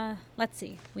 Let's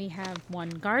see. We have one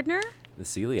gardener, The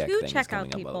celiac Two thing is checkout coming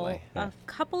up, by the people, way. a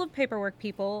couple of paperwork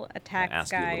people, a tax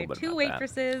ask you a guy, little bit 2 about that.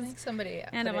 waitresses, somebody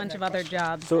and a put in bunch their of other question.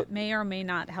 jobs So- that may or may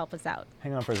not help us out.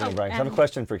 Hang on for a second, Oh, Brian. 'Cause I have a and-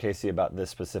 question for Casey about this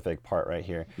specific part right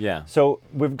here. Yeah. So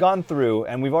we've gone through,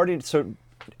 and we've already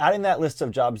adding that list of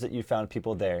jobs that you found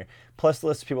people there, plus the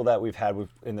list of people that we've had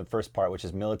in the first part, which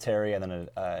is military, and then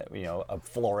a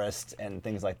florist and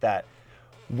things like that.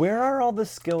 Where are all the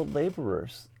skilled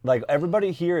laborers? Like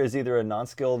everybody here is either a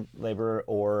non-skilled laborer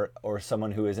or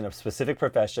someone who is in a specific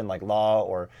profession like law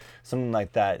or something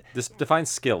like that. Just define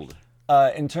skilled.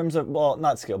 In terms of, well,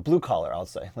 not skilled, blue collar, I'll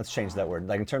say. Let's change that word.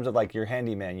 Like in terms of like your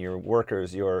handyman, your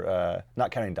workers, your,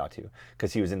 not counting Datu,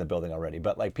 because he was in the building already,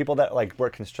 but like people that like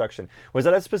work construction. Was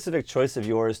that a specific choice of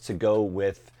yours to go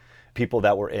with people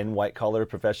that were in white collar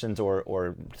professions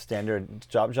or standard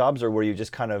jobs, or were you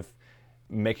just kind of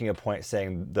making a point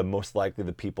saying the most likely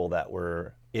the people that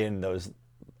were in those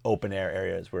open air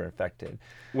areas were affected?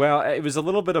 Well, it was a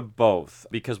little bit of both,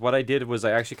 because what I did was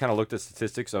I actually kind of looked at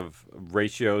statistics of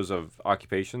ratios of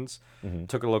occupations,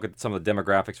 took a look at some of the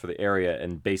demographics for the area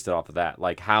and based it off of that,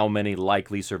 like how many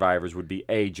likely survivors would be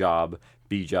A job,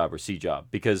 B job, or C job,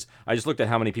 because I just looked at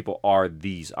how many people are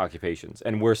these occupations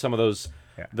and where some of those,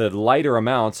 the lighter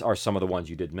amounts are some of the ones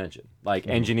you did mention, like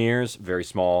engineers, very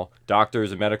small,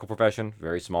 doctors and medical profession,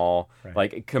 very small,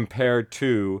 like compared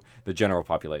to the general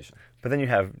population. But then you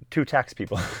have 2 tax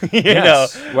people. you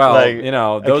Yes. know, Well,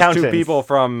 like those accountants. 2 people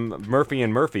from Murphy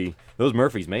and Murphy, those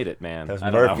Murphys made it, man. Those I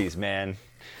don't know. Murphys, man.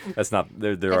 That's not.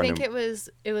 There I are think no.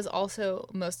 it was also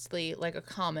mostly like a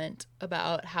comment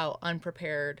about how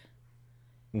unprepared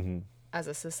as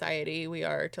a society we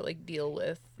are to like deal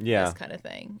with this kind of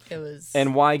thing. It was.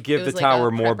 And why give it the was like a tower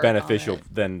more prepper beneficial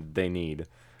comment. than they need?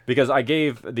 Because I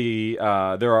gave the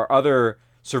there are other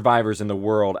survivors in the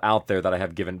world out there that I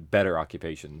have given better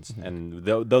occupations, and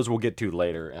those we'll get to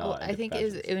later. Well, I think it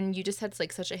was when you just had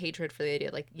like such a hatred for the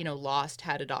idea, like Lost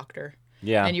had a doctor.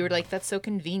 Yeah. And you were like, that's so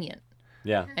convenient.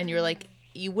 Yeah. And you're like,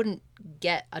 you wouldn't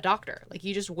get a doctor. Like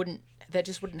you just wouldn't. That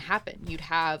just wouldn't happen. You'd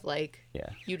have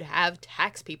you'd have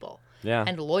tax people. Yeah.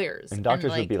 And lawyers. And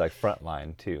doctors and, would be like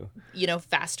frontline too.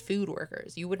 Fast food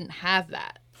workers. You wouldn't have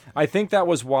that. I think that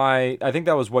was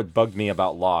what bugged me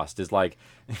about Lost is like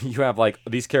you have like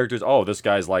these characters. Oh, this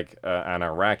guy's like an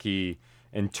Iraqi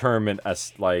internment,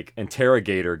 like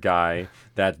interrogator guy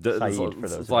that Saeed, for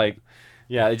those it's like.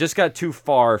 Yeah, it just got too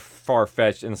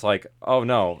far-fetched, and it's like, oh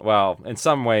no, well, in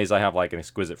some ways I have like an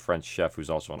exquisite French chef who's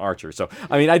also an archer, so,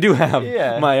 I mean, I do have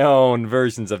my own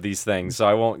versions of these things, so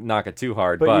I won't knock it too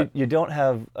hard, but... you don't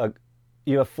have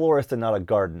you have a florist and not a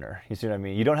gardener, you see what I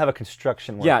mean? You don't have a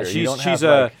construction worker. Yeah,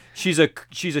 she's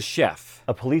a chef.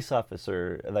 A police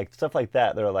officer, like stuff like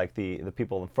that, they're like the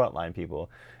people, the frontline people.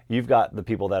 You've got the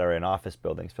people that are in office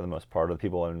buildings for the most part, or the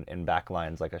people in back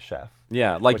lines like a chef.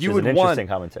 Yeah, like which you is would an want interesting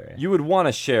commentary. You would want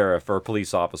a sheriff or a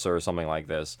police officer or something like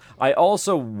this. I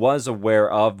also was aware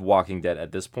of Walking Dead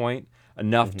at this point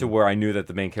enough to where I knew that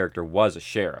the main character was a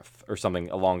sheriff or something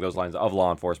along those lines of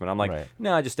law enforcement. I'm like,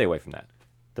 nah, just stay away from that.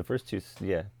 The first 2,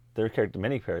 yeah, there are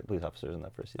many police officers in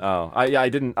that first season. Oh, I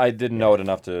didn't know it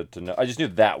enough to know. I just knew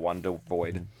that one to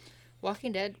avoid.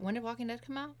 Walking Dead. When did Walking Dead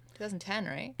come out? 2010,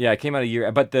 right? Yeah, it came out a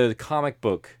year, but the comic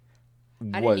book.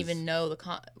 I didn't even know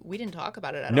we didn't talk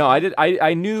about it at all. No, I did.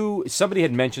 I knew somebody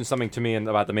had mentioned something to me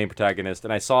about the main protagonist,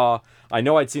 and I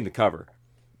know I'd seen the cover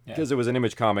because it was an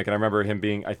Image comic, and I remember him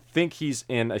being. I think he's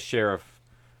in a sheriff,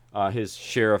 his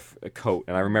sheriff coat,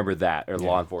 and I remember that or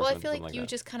law enforcement. Well, I feel like you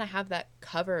just kind of have that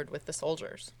covered with the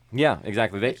soldiers. Yeah,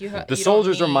 exactly. Like the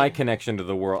soldiers are my connection to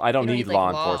the world. I don't need like,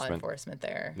 law enforcement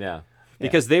there. Yeah.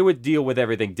 Because they would deal with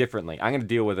everything differently. I'm going to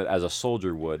deal with it as a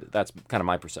soldier would. That's kind of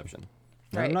my perception.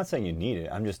 Right. I'm not saying you need it.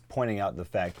 I'm just pointing out the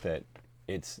fact that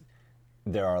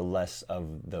there are less of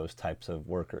those types of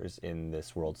workers in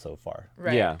this world so far.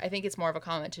 Right. Yeah. I think it's more of a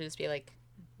comment to just be like,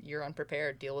 you're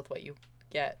unprepared. Deal with what you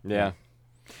get. Yeah.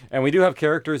 And we do have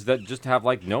characters that just have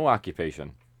like no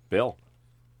occupation. Bill.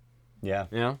 Yeah.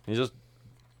 He's just,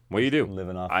 what do you do?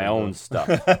 Living off. I own stuff.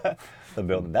 The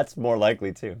building. That's more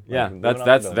likely too. Yeah, like,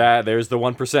 that's that. There's the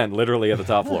 1% literally at the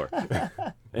top floor,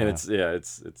 and it's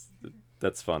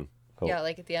that's fun. Cool. Yeah,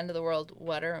 like at the end of the world,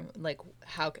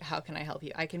 how can I help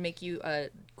you? I can make you a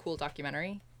cool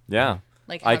documentary. Yeah,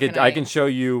 like I can show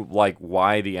you like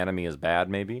why the enemy is bad,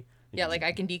 maybe. Yeah, like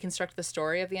I can deconstruct the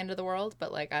story of the end of the world,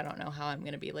 but like I don't know how I'm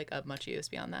gonna be like of much use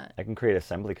beyond that. I can create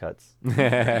assembly cuts.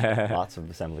 Lots of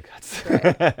assembly cuts.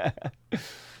 Right.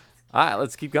 All right,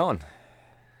 let's keep going.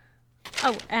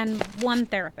 Oh, and 1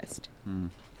 therapist.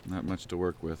 Not much to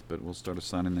work with, but we'll start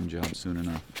assigning them jobs soon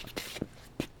enough.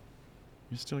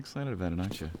 You're still excited about it,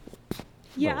 aren't you?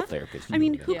 Yeah. Little therapist. I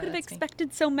mean, who Yeah, could have that's me.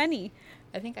 expected so many?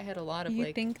 I think I had a lot of You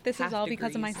like. think this is half all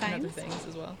because of my degrees and other science? things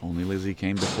as well. Only Lizzie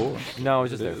came before. No, it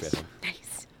was just It therapy.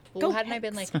 is. Well, Go hadn't I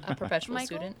been like a professional Michael?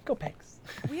 student? Go Pegs.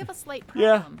 We have a slight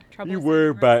Yeah, problem. Troubles you in were,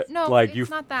 your but No, like it's you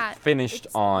not that. finished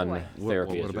It's the on boy. therapy.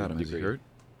 What as your about him? Is he degree. hurt?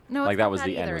 No, Like it's that not was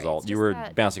the end either. result. It's You just were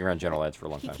that bouncing around general eds for a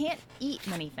long He time. can't eat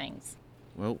many things.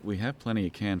 Well, we have plenty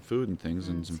of canned food and things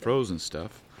and some frozen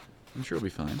stuff. I'm sure he'll be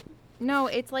fine. No,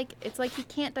 it's like he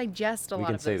can't digest a We lot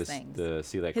can of say those this, things. the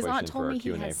celiac His aunt question told for our me he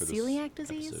Q&A has for this celiac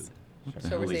disease. episode. What the So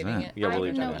hell we're is saving that? it. Yeah, I we'll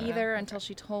didn't leave know that. either until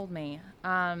she told me.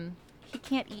 He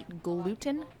can't eat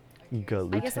gluten.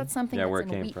 Gluten. I guess that's something Yeah, where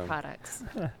that's it in came wheat from. products.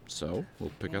 So,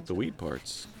 we'll pick out the wheat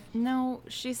parts. No,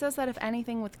 she says that if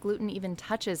anything with gluten even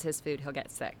touches his food, he'll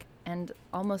get sick. And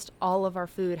almost all of our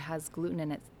food has gluten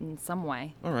in it in some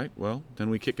way. All right, well, then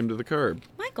we kick him to the curb.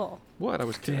 Michael. What? I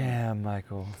was kidding. Damn,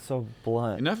 Michael. So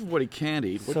blunt. Enough of what he can't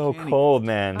eat. What So can he cold,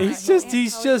 man. He's His just- aunt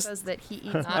he's always just- says that he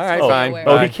eats All right, nuts fine. everywhere.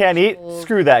 Oh, Bye. he can't eat?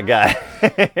 Screw that guy.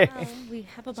 Well, we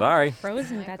have a bunch Sorry. of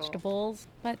frozen vegetables,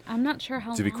 but I'm not sure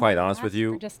how To be long quite it'll honest with last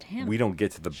you, for just him. we don't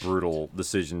get to the brutal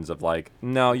decisions of like,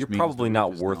 no, you're Means probably the not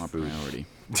roof is worth not a food. priority.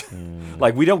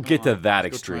 Like we don't get to Let's that go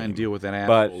extreme. try and deal with that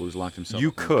but asshole who's locked himself you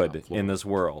up on the could top floor. in this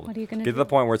world What are you gonna get to do? the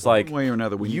point where it's like, One way or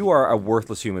another, we you need- are a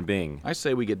worthless human being. I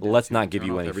say we get. Let's Dempsey not to give turn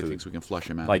you off any everything food. so we can flush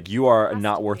him out. Like you are Has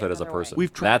not to worth be it as a another way. person.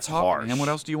 We've tried That's talking harsh. to him. What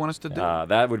else do you want us to do?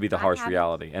 That would be the I harsh haven't.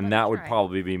 reality, Let and me that would try.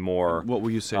 probably be more What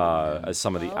will you say? as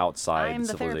some of the Well, outside I'm the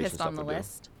civilization therapist stuff on the would do.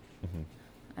 list.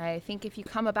 I think if you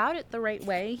come about it the right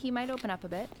way, he might open up a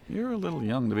bit. You're a little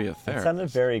young to be a It therapist. sounded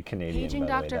very Canadian. Paging by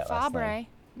the way, Dr. that last Fabre. line.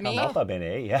 Me? Come up a bit,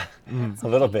 eh? Yeah. A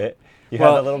little bit. You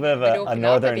Well- have a little bit of I'd a open up a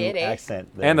northern bit, eh? accent.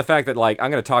 There. And the fact that like I'm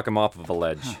going to talk him off of a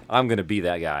ledge. I'm going to be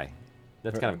that guy.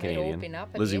 That's kind of Might Canadian. open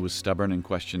up a Lizzie bit. was stubborn and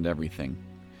questioned everything.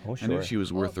 Oh, I knew sure. she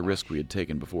was worth the risk we had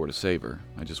taken before to save her.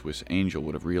 I just wish Angel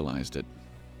would have realized it.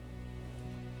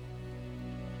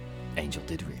 Angel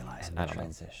did realize in I the don't know.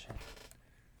 transition.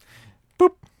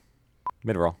 Boop.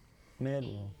 Mid-roll. Mid.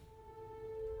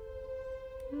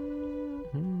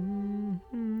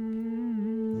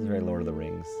 This is very Lord of the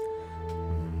Rings.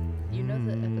 You know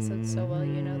the episode so well.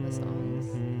 You know the songs.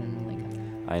 And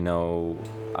like, I know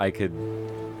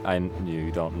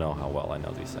you don't know how well I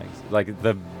know these things. Like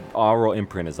the oral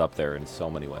imprint is up there in so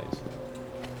many ways.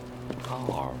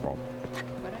 Oral.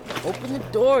 Open the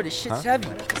door. This shit's Huh? heavy.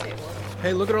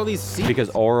 Hey, look at all these seats. Because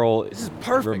oral This is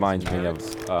perfect. reminds me of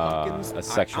Pumpkins. a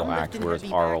sexual I'm act, lifting whereas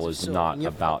heavy oral bags, is so not you're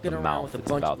about the fucking around mouth. with a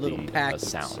It's bunch about of little the packets.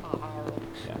 sound.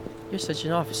 Yeah. You're such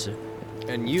an officer.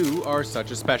 And you are such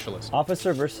a specialist.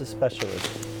 Officer versus specialist.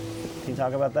 Can you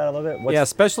talk about that a little bit? Yeah,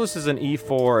 specialist is an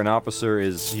E4, and officer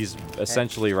he's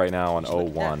essentially right now an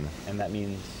O1. And that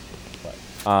means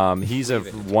what? He's a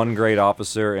 1 grade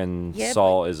officer, and Yeah,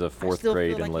 Saul but is a I 4th still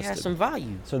grade feel like it has enlisted. some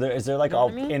value. So is there like Know all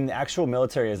what I mean? in actual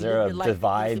military? Is You there live a your life,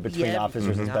 divide you live between everything.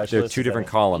 officers and Mhm. specialists? There are 2 different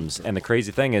columns, and the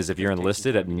crazy thing is, if you're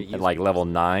enlisted at like level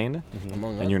 9,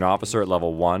 and you're an officer at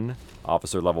level 1,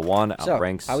 officer level 1 So,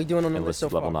 outranks how we doing on the list so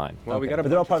enlisted level far? 9. Well, we got a But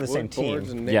they're all bunch part of the same wood boards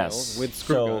team. and nails Yes. with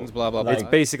screw So, guns, blah blah blah. It's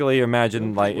basically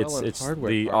imagine like well on it's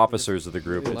hardware the part, officers of the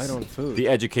group. really light It's on food. the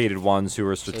educated ones who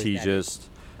are strategists,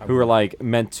 who are like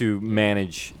meant to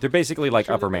manage. They're basically like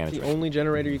Sure upper that that's management. the only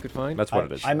generator you could find. That's what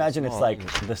it is. I imagine it's Oh. like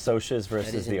the socias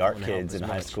versus isn't the art gonna help kids as in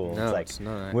high much. school. No, it's like it's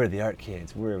not. we're the art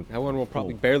kids. We're That one will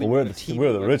probably well, barely we're move the the TV,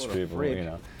 we're the let rich alone a people. fridge. You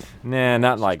know, Nah,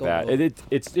 not like go that. low.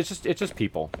 It's just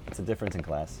people. it's a difference in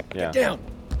class. Yeah. Down.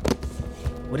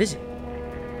 What is it?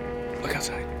 Look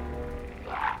outside.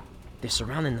 They're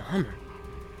surrounding the Hummer.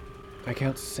 I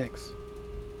count 6.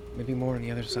 Maybe more on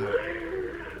the other side.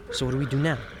 So what do we do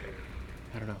now?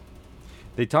 I don't know.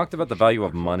 They talked about the value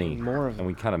of money, More of and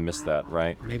we kind of missed that,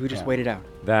 right? Maybe we just wait it out.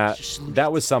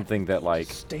 That was something that like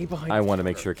Stay behind. I want to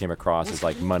make sure it came across as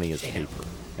like money is paper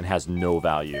and has no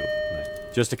value.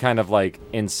 Just to kind of like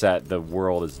inset the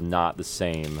world is not the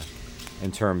same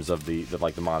in terms of the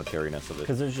like the monetariness of it.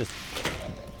 Because there's just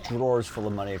drawers full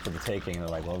of money for the taking. And they're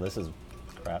like, well, this is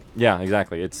crap. Yeah,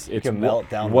 exactly. It's can melt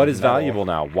down what the is metal. valuable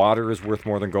now. Water is worth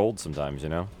more than gold sometimes, you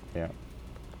know. Yeah.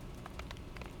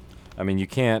 I mean, you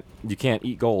can't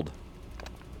eat gold.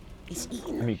 It's I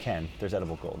eating. mean, you can. There's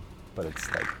edible gold, but it's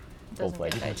like gold doesn't get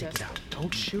plated. digested.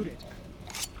 Don't shoot it.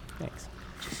 Thanks.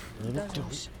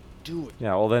 Do it.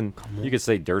 Yeah, well then you could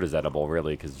say dirt is edible,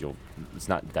 really, because it's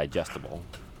not digestible.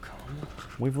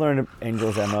 We've learned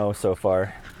Angel's MO so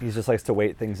far. He just likes to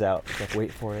wait things out. He's like,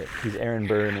 wait for it. He's Aaron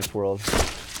Burr in this world.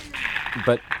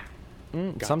 But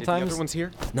God, the sometimes other one's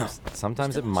here. No.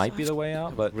 sometimes it might be the way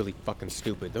out, but Really fucking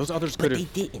stupid. Those others But could they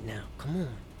have. didn't now. Come on.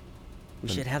 We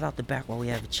should head out the back while we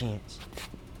have a chance.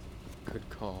 Good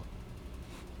call.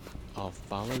 I'll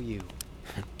follow you.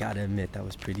 Gotta admit, that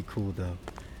was pretty cool, though.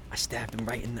 I stabbed him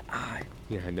right in the eye.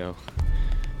 Yeah, I know.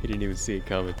 He didn't even see it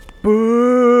coming.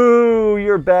 Boo!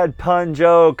 Your bad pun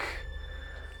joke.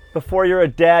 Before you're a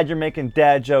dad, you're making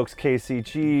dad jokes, Casey.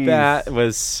 Jeez. That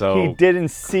was so... He didn't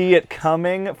see it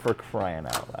coming, for crying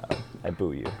out loud. I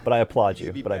boo you. But I applaud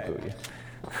you, but I boo you.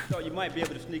 Thought you might be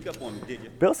able to sneak up on me, did you?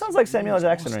 Bill sounds like Samuel L.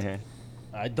 Jackson right here.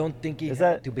 I don't think he Is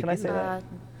had that, to can I begin say with. that?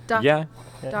 Doc, Yeah.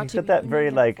 Doc, He said that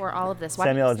very, like, for all of this. Why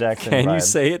Samuel L. did you say Jackson Can you vibe.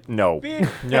 say it? No. You're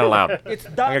not allowed. I'm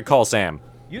going to call Sam.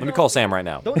 Let me call Sam right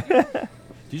now.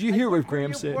 Did you hear what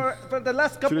Graham said? For the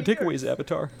last couple Should I take years. away his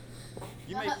avatar?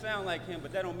 You may sound like him,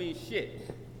 but that don't mean shit.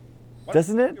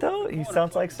 Doesn't it, though? He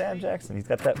sounds like Sam Jackson. He's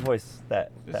got that voice,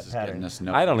 that pattern.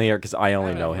 I don't hear it because I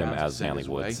only I know have him rounds to as send Stanley his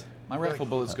way. Woods. My rifle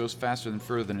bullets goes faster and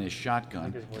further than his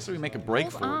shotgun, so we make a break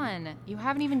Hold for it. on. You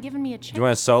haven't even given me a chance. Do you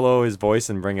want to solo his voice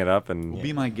and bring it up and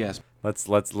Be my guest.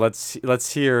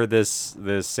 let's hear this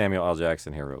Samuel L.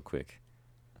 Jackson here real quick.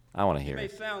 I want to You hear may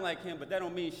it. sound like him, but that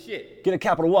don't mean shit. Get a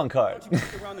Capital One card. Why don't you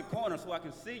peek around the corner so I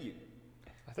can see you?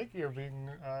 I think you're being,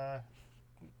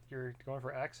 you're going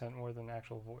for accent more than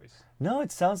actual voice. No,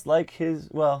 it sounds like his,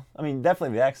 well, I mean,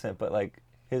 definitely the accent, but like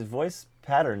his voice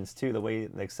patterns too, the way he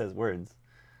like says words.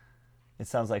 It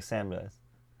sounds like Sam does.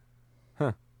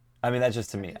 Huh. I mean, that's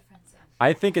just to me.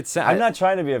 I think it's. I'm not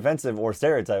trying to be offensive or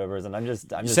stereotype a person. I'm just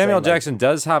Samuel saying, like, Jackson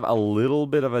does have a little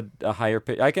bit of a higher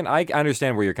pitch. I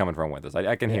understand where you're coming from with this.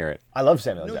 I can hear it. I love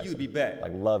Samuel Knew Jackson. you'd be back. I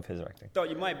love his acting.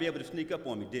 Thought you might be able to sneak up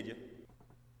on me, did you?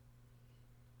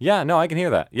 Yeah, no, I can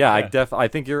hear that. Yeah, I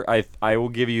think you're. I will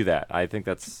give you that. I think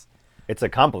that's. It's a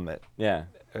compliment. Yeah.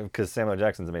 Because Samuel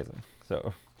Jackson's amazing.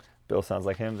 So, Bill sounds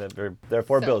like him.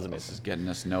 Therefore, Bill's amazing. This is getting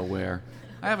us nowhere.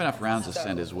 I have enough rounds to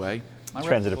send his way. My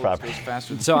Transitive rifle bullets property. goes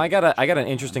faster than So I got an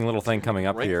interesting little thing coming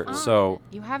up here. So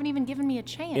You haven't even given me a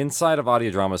chance. inside of audio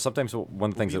dramas, sometimes one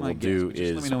of the things be that my we'll guest, do but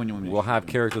just let me is know when you want me to we'll shoot have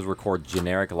you. characters record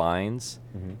generic lines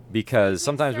because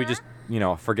sometimes we just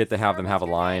forget to have them have a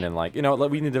line and like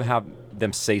we need to have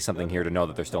them say something here to know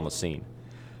that they're still in the scene.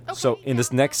 So in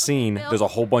this next scene, there's a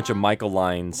whole bunch of Michael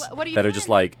lines What are you that are doing? just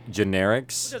like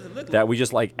generics that we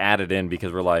just like added in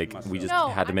because we're like we just No,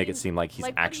 had to I make mean, it seem like he's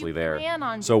like, what do you actually there. plan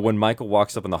on So when doing? Michael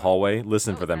walks up in the hallway,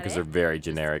 listen for them that because they're it? very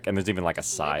generic, and there's even like a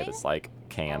sigh that's like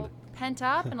canned. Pent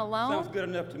up and alone. Sounds good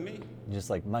enough to me.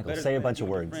 Just like, Michael, Better say a than bunch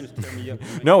you of and your words. friends tear me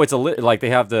up. No, it's like they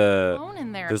have the Alone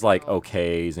in there, there's like Bill.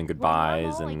 okays and goodbyes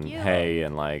normal like and you. hey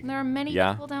and like And there are many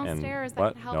yeah people downstairs and that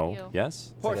what can help no you.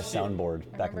 yes It's like a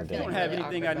soundboard back in the I day. don't have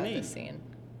anything I need. Scene.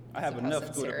 I have How enough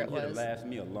good sincere up in it here to was. last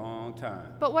me a long time.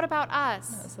 But what about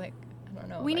us? I was like, I don't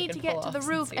know. We if I need to can get pull to the off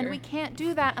roof, and sincere. we can't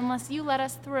do that unless you let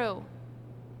us through.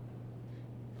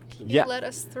 yeah. Let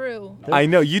us through. I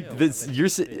know you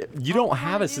don't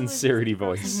have a sincerity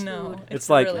voice. No, It's it's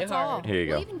like really That's all. hard. here you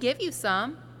We'll go. even give you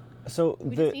some. So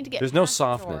We just need to get There's no past the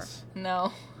door. softness.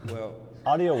 No. Well,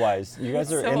 audio-wise, you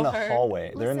guys are So in the hard.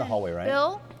 hallway. They're in the Listen, hallway,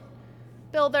 right?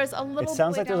 Bill, there's a little.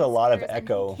 sounds boy like there's a lot of downstairs, and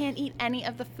echo. he can't eat any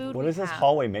of the food. What we is this have.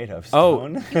 hallway made of? Oh,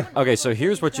 Stone? okay. So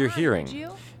here's what you're hearing: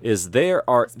 you? is they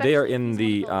are Especially in if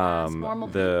the he's one of the last normal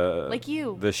the like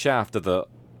you. the shaft of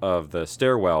the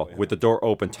stairwell with the door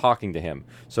open, talking to him.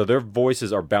 So their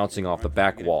voices are bouncing off the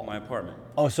back wall. my apartment.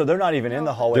 Oh, so they're not even in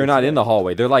the hallway. They're not today. in the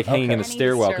hallway. They're like hanging in the Okay.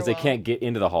 stairwell because they Stairwell. can't get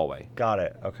into the hallway. Got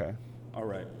it. Okay. All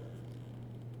right.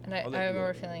 And I I'll let you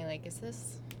remember go. feeling like, is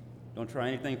this? Don't try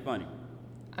anything funny.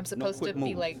 I'm supposed to quick be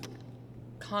moves. like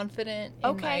confident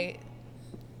Okay. in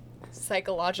my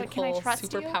psychological trust you?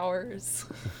 superpowers.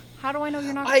 How do I know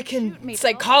you're not? I gonna shoot can me, Bill?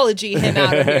 psychology him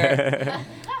out of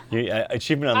here.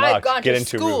 Achievement I've unlocked. gone Get to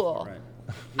into school.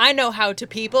 Right. I know how to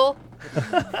people.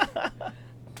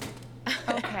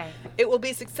 Okay. It will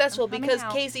be successful I'm coming because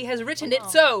out. Casey has written it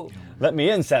so. Room. Let me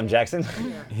in, Sam Jackson.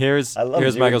 Here's I love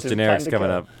you. Michael's It's generics time to coming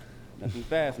kill. up. Nothing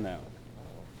fast now.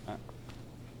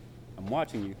 I'm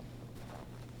watching you.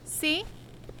 See,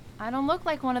 I don't look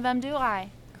like one of them, do I?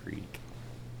 Creek.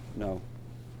 No.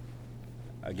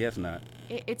 I guess not.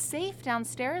 It's safe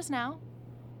downstairs now.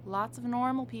 Lots of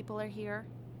normal people are here.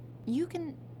 You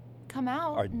can come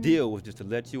out. Our and- deal was just to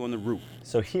let you on the roof.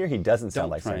 So here he doesn't sound Don't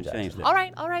like try Sam and Jackson. change that. All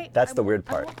right, all right. That's I the won't- weird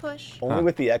I part. won't push. Only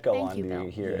with the echo Thank on you, do you Bill.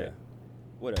 hear Yeah. it.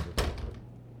 Whatever.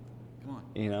 Come on.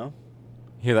 You know?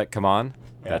 Hear that? Come on.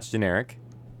 Yeah. That's generic.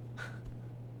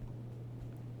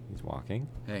 He's walking.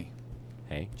 Hey,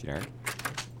 Hey, generic.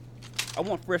 I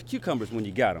want fresh cucumbers when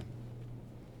you got them.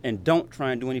 And don't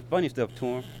try and do any funny stuff to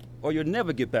them, or you'll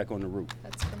never get back on the roof.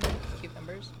 That's for me.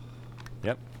 Cucumbers.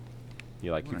 Yep.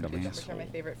 You like What an cucumbers? Cucumbers are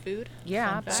my favorite food.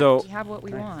 Yeah, Fun fact. So- we have what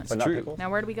we want. But not true. pickles? Now,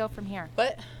 where do we go from here?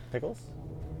 But Pickles?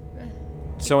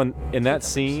 So in that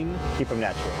scene, Keep them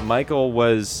natural. Michael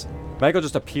was Michael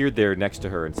just appeared there next to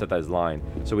her and said that his line,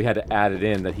 so we had to add it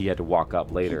in that he had to walk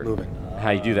up later. Keep moving. How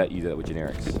you do that? You do that with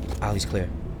generics. Ollie's clear.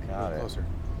 Got it. Closer.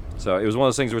 So it was one of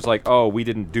those things where it's like, oh, we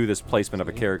didn't do this placement of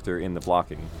a character in the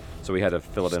blocking, so we had to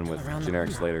fill it in with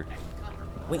generics later.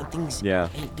 Wait, things Yeah.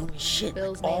 ain't doing shit.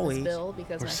 Bill's like name always. is Bill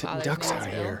because We're my sitting father's ducks name out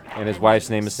is here. Bill. And his wife's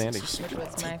name is Sandy. Which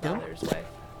was my father's wife.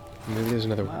 Maybe there's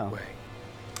another way.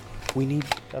 We need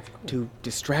That's cool. to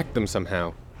distract them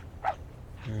somehow.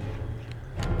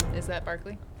 Is that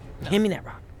Barkley? Hand me that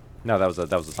rock. No, that was a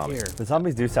zombie. Here. The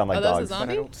zombies do sound like Oh, that's a dogs. zombie?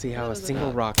 But I don't see how What a was it single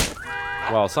about? rock.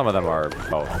 Well, some of them are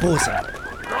both. Bullseye.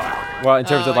 Well, in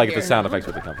terms Oh, of like I the hear. sound effects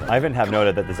where they come from. I even have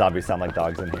noted that the zombies sound like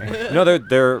dogs in here. No,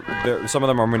 they're some of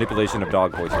them are manipulation of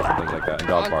dog voices and things like that, and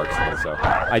dog barks. And so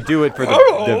I do it for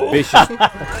the vicious,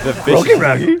 the vicious.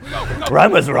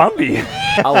 Rhyme was Rambi.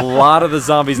 A lot of the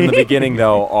zombies in the beginning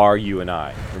though are you and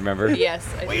I. Remember? Yes,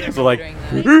 I do So like.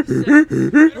 remember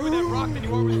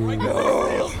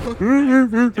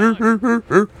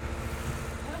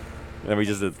And we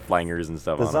just did flangers and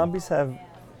stuff. The on 'em. zombies have.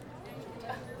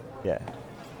 Yeah.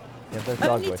 Yeah, they're dog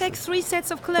Only voices. take 3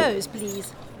 sets of clothes,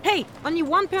 please. Hey, only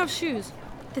 1 pair of shoes.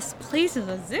 This place is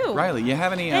a zoo. Riley, you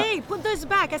have any? Hey, put those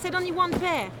back. I said only 1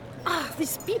 pair. Ah,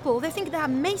 these people, they think they are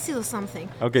Macy's or something.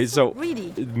 Okay, so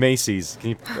greedy. Macy's. Can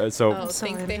you, so Oh,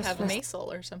 sorry, think I'm they just have stressed. Maisel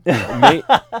or something.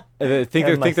 They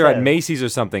think they're at Macy's or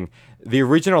something. The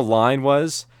original line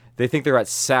was they think they're at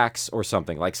Saks or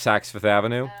something, like Saks Fifth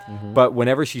Avenue. But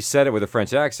whenever she said it with a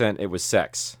French accent, it was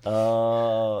sex.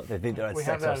 Oh, they think they're at We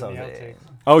sex have or that in the something. outtakes.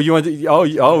 Oh, you want to?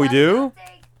 Oh, we do.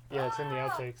 Yeah, it's in the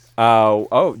outtakes.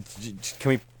 Can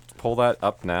we pull that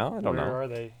up now? I don't know. Where are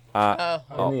they? In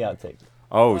the outtake.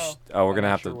 We're gonna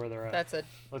have Sure to. where they're at. That's a.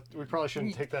 We probably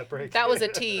shouldn't take that break. That was a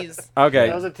tease. Okay.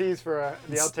 That was a tease for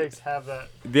the outtakes. Have that.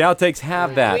 The outtakes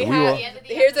have that. We will. have,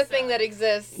 here's a thing that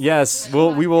exists. Yes,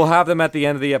 we will have them at the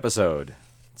end of the episode.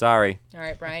 Sorry. All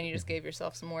right, Brian, you just gave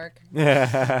yourself some work.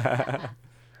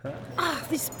 Ah,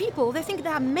 these people, they think they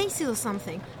are Macy's or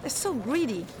something. They're so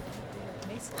greedy.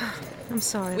 I'm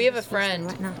sorry. We have a I'm frustrated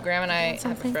friend. right now. Graham and I have a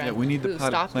Something? friend Yeah, we need the who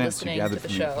potted stopped plants listening together to the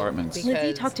from the show apartments. because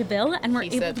Lizzie talked to Bill, and we're he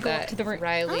able said to go up that to the room.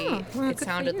 Riley, Oh, well, it good for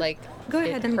sounded you. like Go it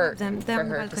ahead and hurt them for down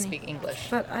the her to balcony. speak English.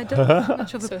 But I don't have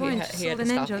much of a So he point. had- he had Sword to and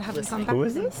stop Angel haven't come listening. back Who with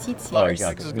is any it? seats Oh, yet.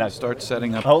 yeah. Now start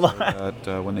setting up Hold on. so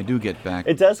that when they do get back.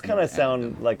 It does kind of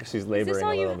sound like she's laboring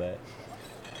all a you- little bit.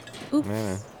 Oops.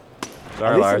 Yeah. At Sorry,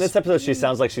 least in Lars. this episode, she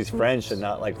sounds like she's French and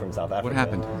not like from South Africa. What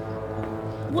happened?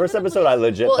 First episode, I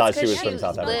legit Well, thought it's she 'cause was from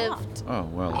South Africa. lived Oh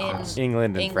well. in that's-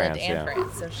 England and France, yeah.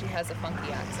 so she has a funky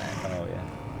accent. Oh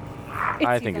yeah.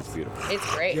 I think it's beautiful. It's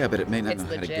great. Yeah, but it may not It's know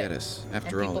how to legit. get us.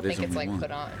 After and all, people it is think it's only like one.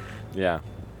 put on. Yeah.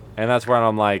 And that's where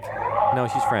I'm like, no,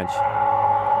 she's French.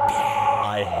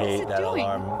 I hate that doing?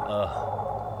 alarm. Ugh.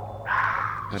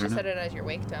 I She don't said know. it as your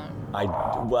wake tone.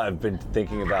 I've been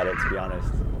thinking about it, to be honest.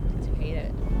 You hate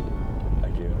it. I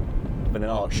do. But then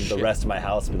Oh, the shit. rest of my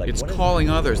house will be like, It's what is calling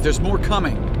others. There's more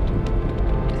coming.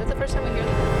 Is that the first time we hear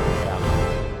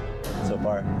that? Yeah. So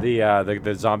far.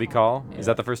 The zombie call. Is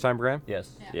that the first time, Graham?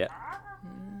 Yes. Yeah.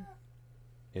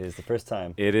 It is the first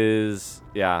time. It is.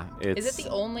 Yeah. It's. Is it the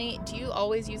only? Do you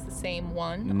always use the same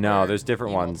one? No, or there's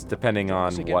different you will- ones depending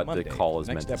on Again what Monday, the call is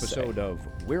next meant to say. episode of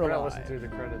We're We're gonna Alive. listen through the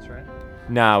credits, right?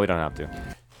 No, we don't have to.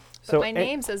 But my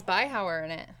name says Byhauer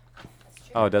in it.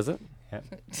 Oh, does it? Yeah.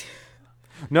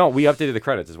 No, we updated the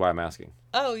credits. Is why I'm asking.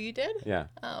 Oh, you did? Yeah.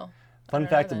 Oh. Fun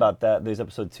fact about that, this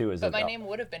episode 2 is But that my name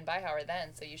would have been Byhauer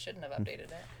then, so you shouldn't have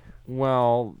updated it.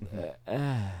 Well,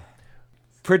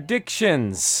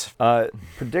 predictions.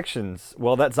 Predictions.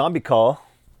 Well, that zombie call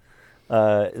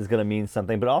is going to mean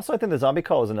something, but also I think the zombie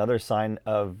call is another sign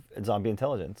of zombie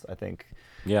intelligence. I think.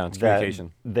 Yeah, it's that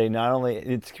communication. They not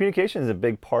only communication is a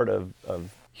big part of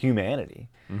humanity,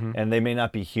 and they may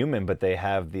not be human, but they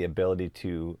have the ability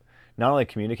to not only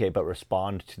communicate but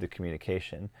respond to the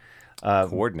communication.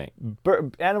 Coordinate.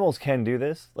 Animals can do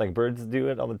this, like birds do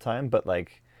it all the time, but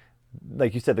like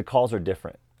you said, the calls are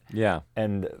different. Yeah.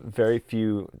 And very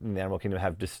few in the animal kingdom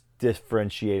have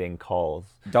differentiating calls.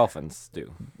 Dolphins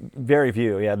do. Very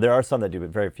few, yeah. There are some that do, but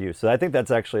very few. So I think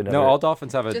that's actually another... No, all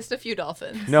dolphins have a... Just a few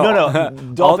dolphins. No.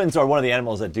 Dolphins are one of the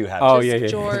animals that do have. Oh, it. yeah.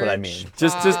 That's what I mean.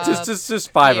 Just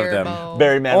 5 of them.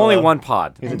 Barry Manilow. Only one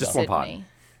pod. He's a Just dolphin. one pod.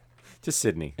 Just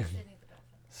Sydney.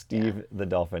 Steve the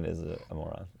dolphin is a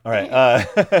moron. All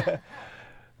right.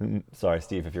 Sorry,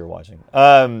 Steve, if you're watching.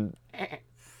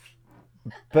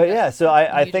 But yeah, so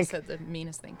I You think... just said the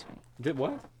meanest thing to me. Did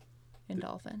what? In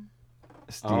dolphin.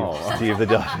 Steve the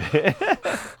dolphin.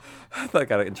 I thought I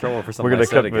got in trouble for something. We're I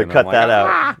said gonna again. cut I'm that like,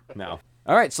 out. No.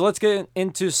 All right, so let's get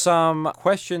into some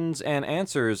questions and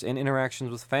answers and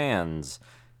interactions with fans.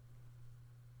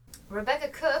 Rebecca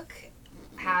Cook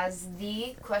has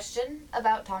the question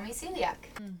about Tommy celiac.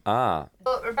 Ah.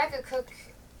 Well, Rebecca Cook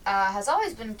has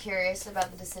always been curious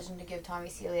about the decision to give Tommy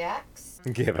celiacs.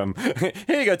 Give him.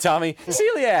 Here you go, Tommy.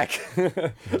 Celiac.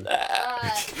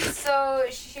 So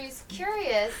she's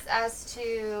curious as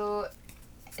to,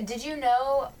 did you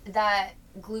know that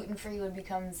gluten-free would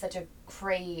become such a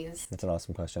craze? That's an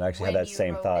awesome question. I actually when had that you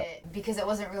same wrote thought. it? Because it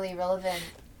wasn't really relevant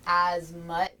as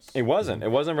much. It wasn't. It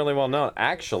wasn't really well known.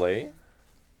 Actually,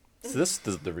 so this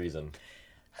is the reason.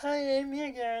 Hi, me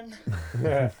again.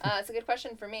 It's a good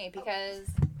question for me because...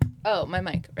 Oh, my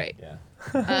mic, right. Yeah.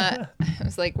 I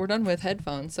was like, we're done with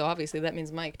headphones, so obviously that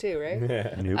means mic too, right?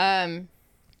 Yeah. Nope.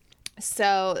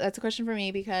 So that's a question for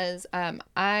me because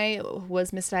I was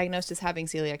misdiagnosed as having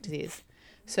celiac disease.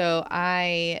 So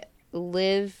I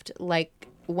lived, like,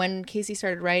 when Casey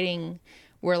started writing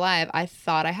We're Live, I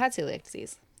thought I had celiac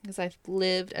disease because I've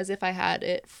lived as if I had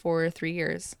it for 3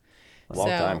 years. Long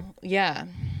time. Yeah.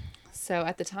 So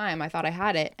at the time, I thought I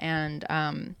had it. And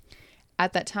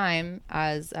at that time,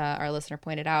 as our listener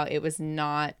pointed out, it was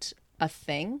not a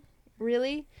thing,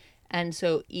 really. And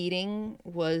so eating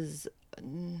was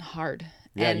hard.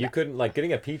 Yeah, and you couldn't, like,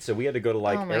 getting a pizza, we had to go to,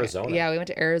 like, oh my Arizona. God. Yeah, we went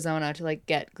to Arizona to, like,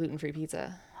 get gluten-free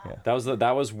pizza. Yeah.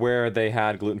 That was where they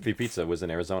had gluten-free pizza, was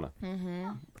in Arizona. Mm-hmm.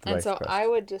 With And rice so crust. I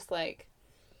would just, like,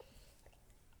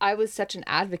 I was such an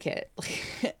advocate.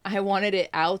 Like, I wanted it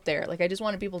out there. Like, I just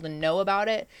wanted people to know about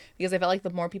it because I felt like the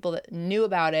more people that knew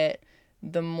about it,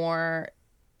 the more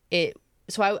it...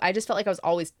 So I just felt like I was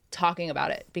always talking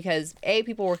about it because, A,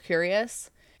 people were curious,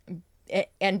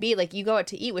 and B, like, you go out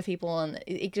to eat with people and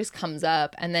it just comes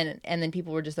up, and then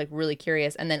people were just, like, really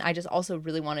curious. And then I just also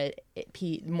really wanted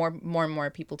more and more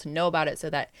people to know about it so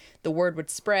that the word would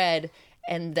spread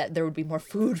and that there would be more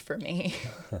food for me.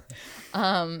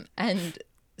 And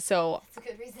so... That's a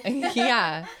good reason.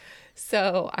 Yeah.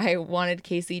 So I wanted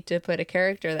Casey to put a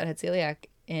character that had celiac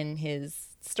in his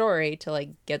story to, like,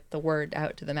 get the word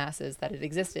out to the masses that it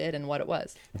existed and what it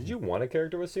was. Did you want a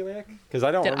character with celiac? Because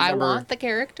I don't Did remember... I want the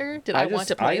character? Did I want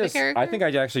to play the character? I think I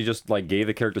actually just, like, gave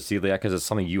the character celiac because it's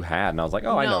something you had, and I was like,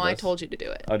 oh, I know No, this. I told you to do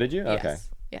it. Oh, did you? Yes. Okay.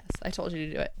 Yes, I told you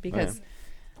to do it because...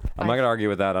 I'm not going to argue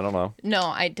with that. I don't know. No,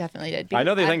 I definitely did. I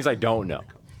know the things I don't know.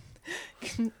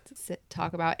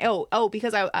 Talk about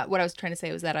because what I was trying to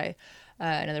say was that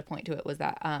another point to it was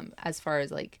that as far as,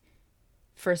 like,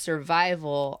 for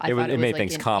survival, I thought it was made like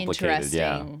things an complicated,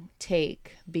 interesting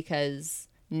take because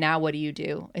now what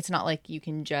do? It's not like you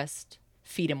can just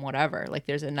feed him whatever. Like,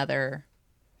 there's another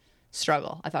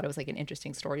struggle. I thought it was, like, an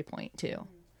interesting story point too.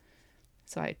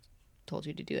 So I told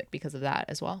you to do it because of that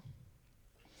as well.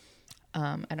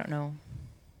 I don't know.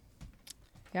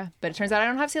 Yeah, but it turns out I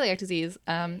don't have celiac disease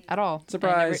at all.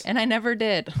 Surprise. And I never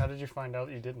did. How did you find out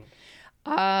you didn't?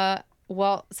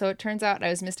 Well, so it turns out I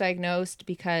was misdiagnosed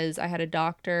because I had a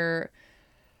doctor.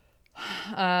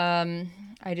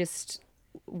 I just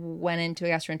went into a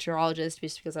gastroenterologist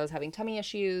just because I was having tummy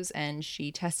issues, and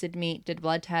she tested me, did a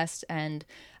blood test, and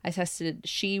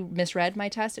she misread my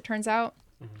test, it turns out,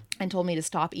 and told me to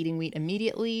stop eating wheat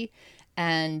immediately,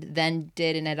 and then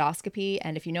did an endoscopy.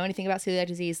 And if you know anything about celiac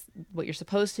disease, what you're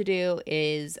supposed to do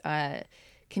is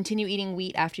continue eating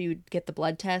wheat after you get the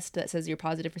blood test that says you're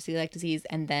positive for celiac disease.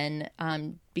 And then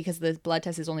because the blood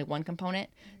test is only one component,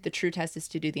 the true test is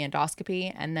to do the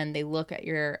endoscopy. And then they look at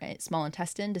your small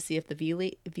intestine to see if the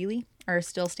villi are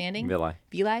still standing.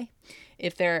 Villi.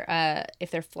 If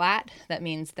they're flat, that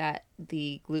means that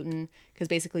the gluten, because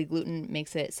basically gluten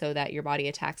makes it so that your body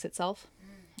attacks itself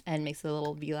and makes the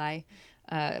little villi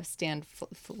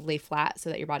lay flat so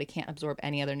that your body can't absorb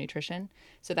any other nutrition.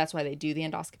 So that's why they do the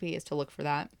endoscopy, is to look for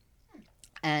that.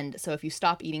 And so if you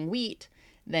stop eating wheat,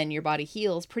 then your body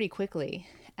heals pretty quickly.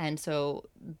 And so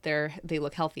they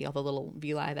look healthy. All the little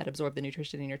villi that absorb the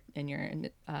nutrition in your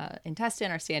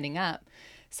intestine are standing up.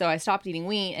 So I stopped eating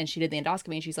wheat, and she did the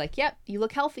endoscopy, and she's like, "Yep, you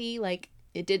look healthy. Like,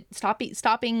 it did.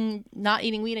 Stopping not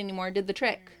eating wheat anymore did the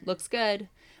trick. Looks good."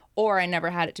 Or I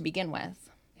never had it to begin with.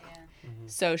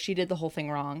 So she did the whole thing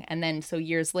wrong. And then so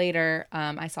years later,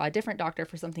 I saw a different doctor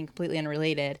for something completely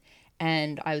unrelated.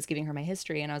 And I was giving her my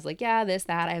history, and I was like, yeah, this,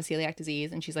 that, I have celiac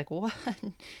disease. And she's like, what?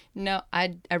 No,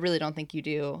 I really don't think you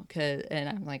do. And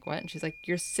I'm like, what? And she's like,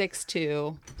 you're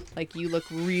 6'2". Like, you look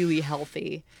really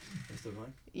healthy.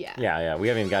 Yeah. Yeah. We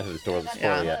haven't even got to the story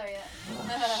yet.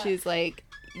 She's like,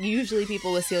 usually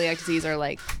people with celiac disease are,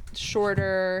 like,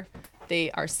 shorter.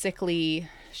 They are sickly.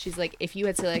 She's like, if you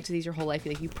had celiac disease your whole life,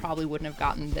 like, you probably wouldn't have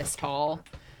gotten this tall.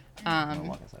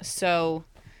 So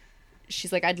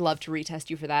she's like, I'd love to retest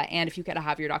you for that. And if you could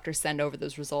have your doctor send over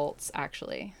those results,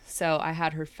 actually. So I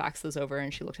had her fax those over,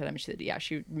 and she looked at them, and she said, yeah,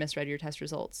 she misread your test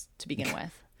results to begin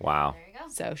with. Wow.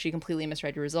 So she completely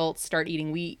misread your results. Start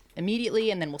eating wheat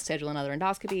immediately, and then we'll schedule another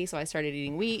endoscopy. So I started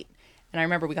eating wheat. And I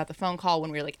remember we got the phone call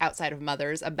when we were like outside of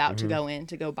Mother's about to go in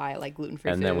to go buy like gluten-free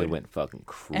food. And then we went fucking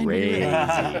And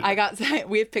crazy.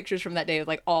 we have pictures from that day of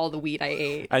like all the wheat I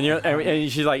ate. And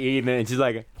she's like eating it, and she's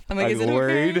like, I'm like, is it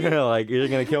worried? okay? Like, you're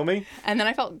gonna kill me? And then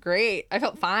I felt great. I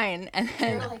felt fine. And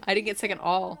then I didn't get sick at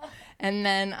all. And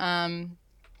then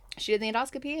she did the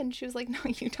endoscopy and she was like, no,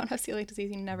 you don't have celiac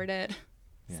disease. You never did.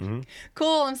 Mhm.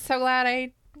 Cool. I'm so glad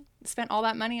I spent all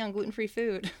that money on gluten-free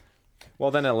food.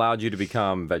 Well, then it allowed you to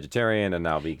become vegetarian and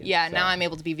now vegan. Yeah, so. now I'm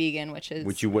able to be vegan, which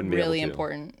you wouldn't be really able to.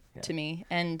 important to me.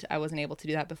 And I wasn't able to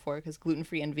do that before because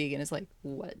gluten-free and vegan is like,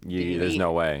 what? do Yeah, you there's eat?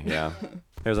 no way. Yeah.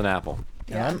 There's an apple.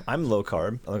 Yeah, I'm low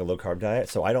carb. I like a low carb diet,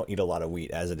 so I don't eat a lot of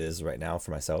wheat as it is right now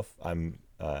for myself. I'm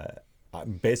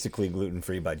basically gluten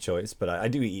free by choice, but I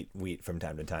do eat wheat from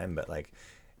time to time. But like,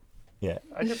 yeah,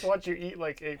 I just watch you eat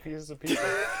like 8 pieces of pizza.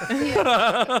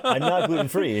 I'm not gluten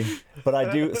free, but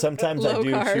I do sometimes. I Low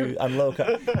do carb. choose. I'm low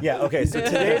carb. Yeah. Okay. So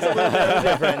today's a little bit of a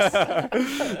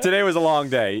difference. Today was a long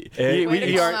day. Way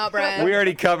to call out, Brad. We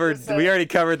already covered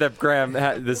that Graham.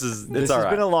 This has This all has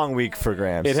right. been a long week for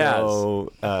Graham. It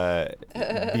so,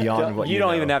 beyond what you you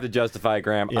don't know. even have to justify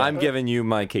Graham. Yeah. I'm giving you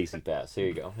my Casey pass. Here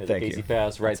you go. Here's Thank a you. Casey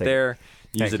pass right I'll take there. it.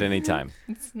 Use Thank it you. anytime.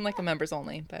 It's like a members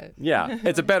only, but Yeah,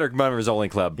 it's a better members only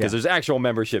club because there's actual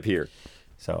membership here.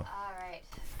 So.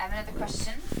 I have another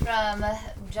question from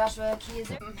Joshua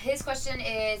Kieser. His question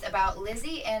is about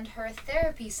Lizzie and her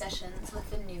therapy sessions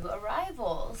with the new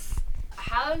arrivals.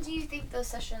 How do you think those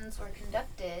sessions were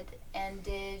conducted, and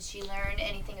did she learn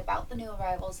anything about the new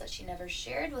arrivals that she never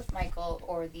shared with Michael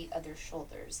or the other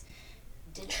shoulders?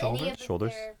 Did any of the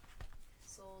Shoulders?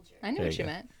 soldiers? I knew There what you you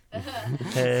go. meant.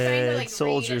 Head,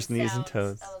 soldiers, knees, and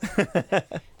toes.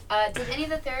 Did any of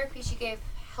the therapy she gave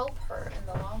help her in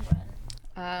the long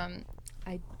run?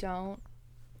 I don't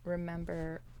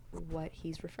remember what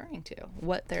he's referring to.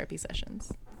 What therapy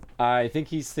sessions? I think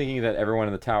he's thinking that everyone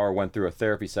in the tower went through a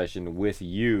therapy session with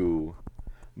you,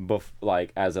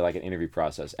 like as like an interview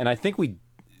process. And I think we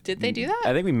Did they do that?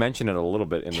 I think we mentioned it a little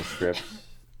bit in the script.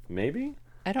 Maybe.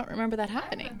 I don't remember that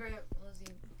happening.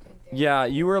 Yeah,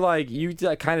 you were like you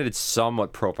kind of did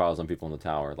somewhat profiles on people in the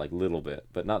tower, like little bit,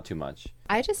 but not too much.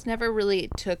 I just never really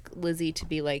took Lizzie to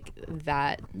be like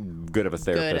that Good of a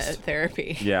therapist. good at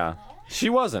therapy. Yeah, she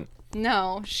wasn't.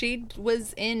 No, she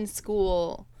was in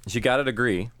school She got a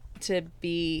degree. to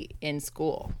be in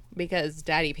school because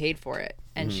daddy paid for it.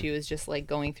 And Mhm. she was just like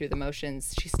going through the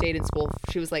motions. She stayed in school.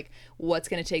 She was like, what's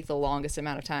going to take the longest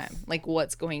amount of time? Like,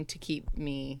 what's going to keep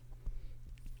me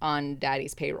on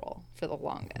daddy's payroll for the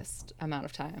longest amount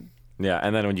of time? Yeah,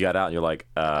 and then when you got out, you're like,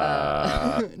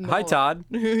 hi no. Todd.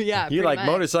 Yeah, You pretty like much.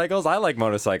 motorcycles? I like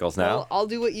motorcycles now. I'll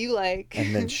do what you like.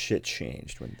 And then shit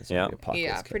changed when the zombie apocalypse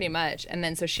Yeah, pretty much. And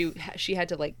then so she had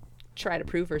to like try to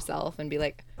prove herself and be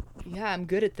like, yeah, I'm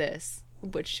good at this,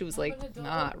 which she was like,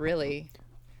 not really.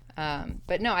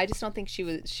 But no, I just don't think she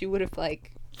would have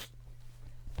like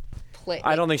played.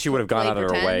 I don't think she would have gone out of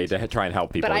her way to try and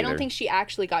help people. But I either. don't think she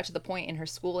actually got to the point in her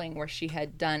schooling where she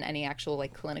had done any actual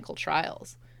like clinical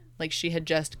trials. Like she had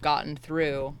just gotten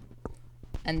through,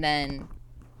 and then,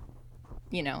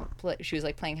 you know, she was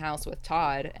like playing house with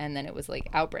Todd, and then it was like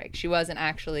outbreak. She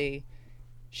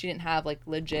didn't have like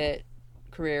legit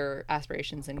career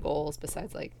aspirations and goals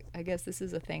besides like, I guess this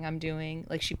is a thing I'm doing.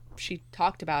 Like she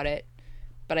talked about it,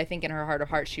 but I think in her heart of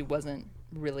hearts she wasn't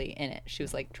really in it. She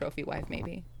was like trophy wife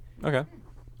maybe. Okay.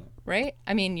 Right?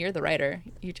 I mean, you're the writer.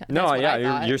 No, that's what I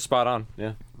yeah, thought. you're spot on.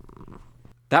 Yeah.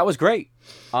 That was great.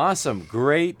 Awesome.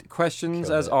 Great questions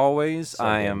as always. So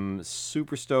I good. am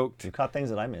super stoked. You caught things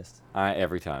that I missed.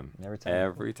 Every time. Every time.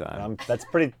 Every time. That's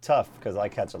pretty tough because I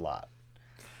catch a lot.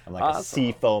 I'm like a Awesome.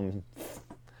 sea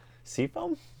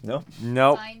foam? No.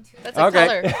 Nope. That's a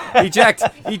Okay.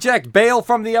 Eject. Bail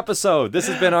from the episode. This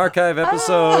has been Archive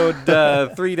episode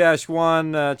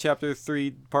 3-1, Chapter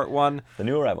 3, Part 1. The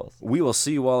new arrivals. We will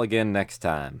see you all again next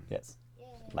time. Yes.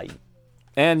 Bye.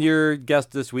 And your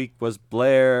guest this week was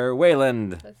Blair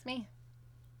Wayland. That's me.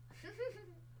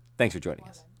 Thanks for joining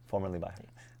us. Formerly by her.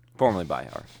 Formerly by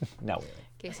her. Now Wayland.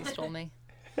 Casey stole me.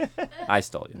 I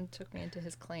stole you. And took me into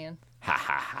his clan. Ha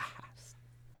ha ha.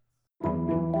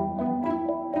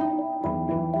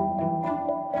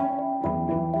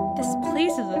 This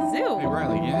place is a zoo. Hey,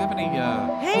 Riley, you have any,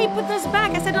 Hey, put those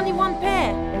back. I said only one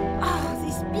pair. Oh,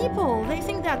 these people. They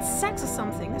think that's sex or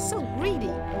something. They're so greedy.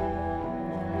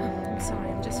 I'm sorry,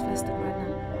 I'm just flustered right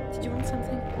now. Did you want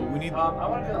something? We need... I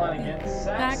want to do the line again.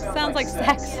 That sounds like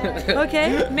sex.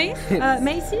 Okay.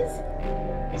 Macy's?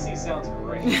 Macy's sounds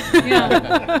great. Yeah.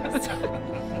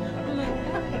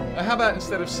 How about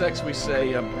instead of sex we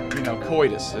say,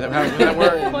 coitus? Does that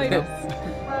work? Coitus.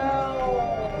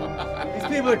 These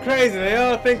people are crazy. They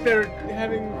all think they're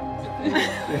having.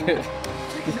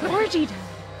 Orgy time.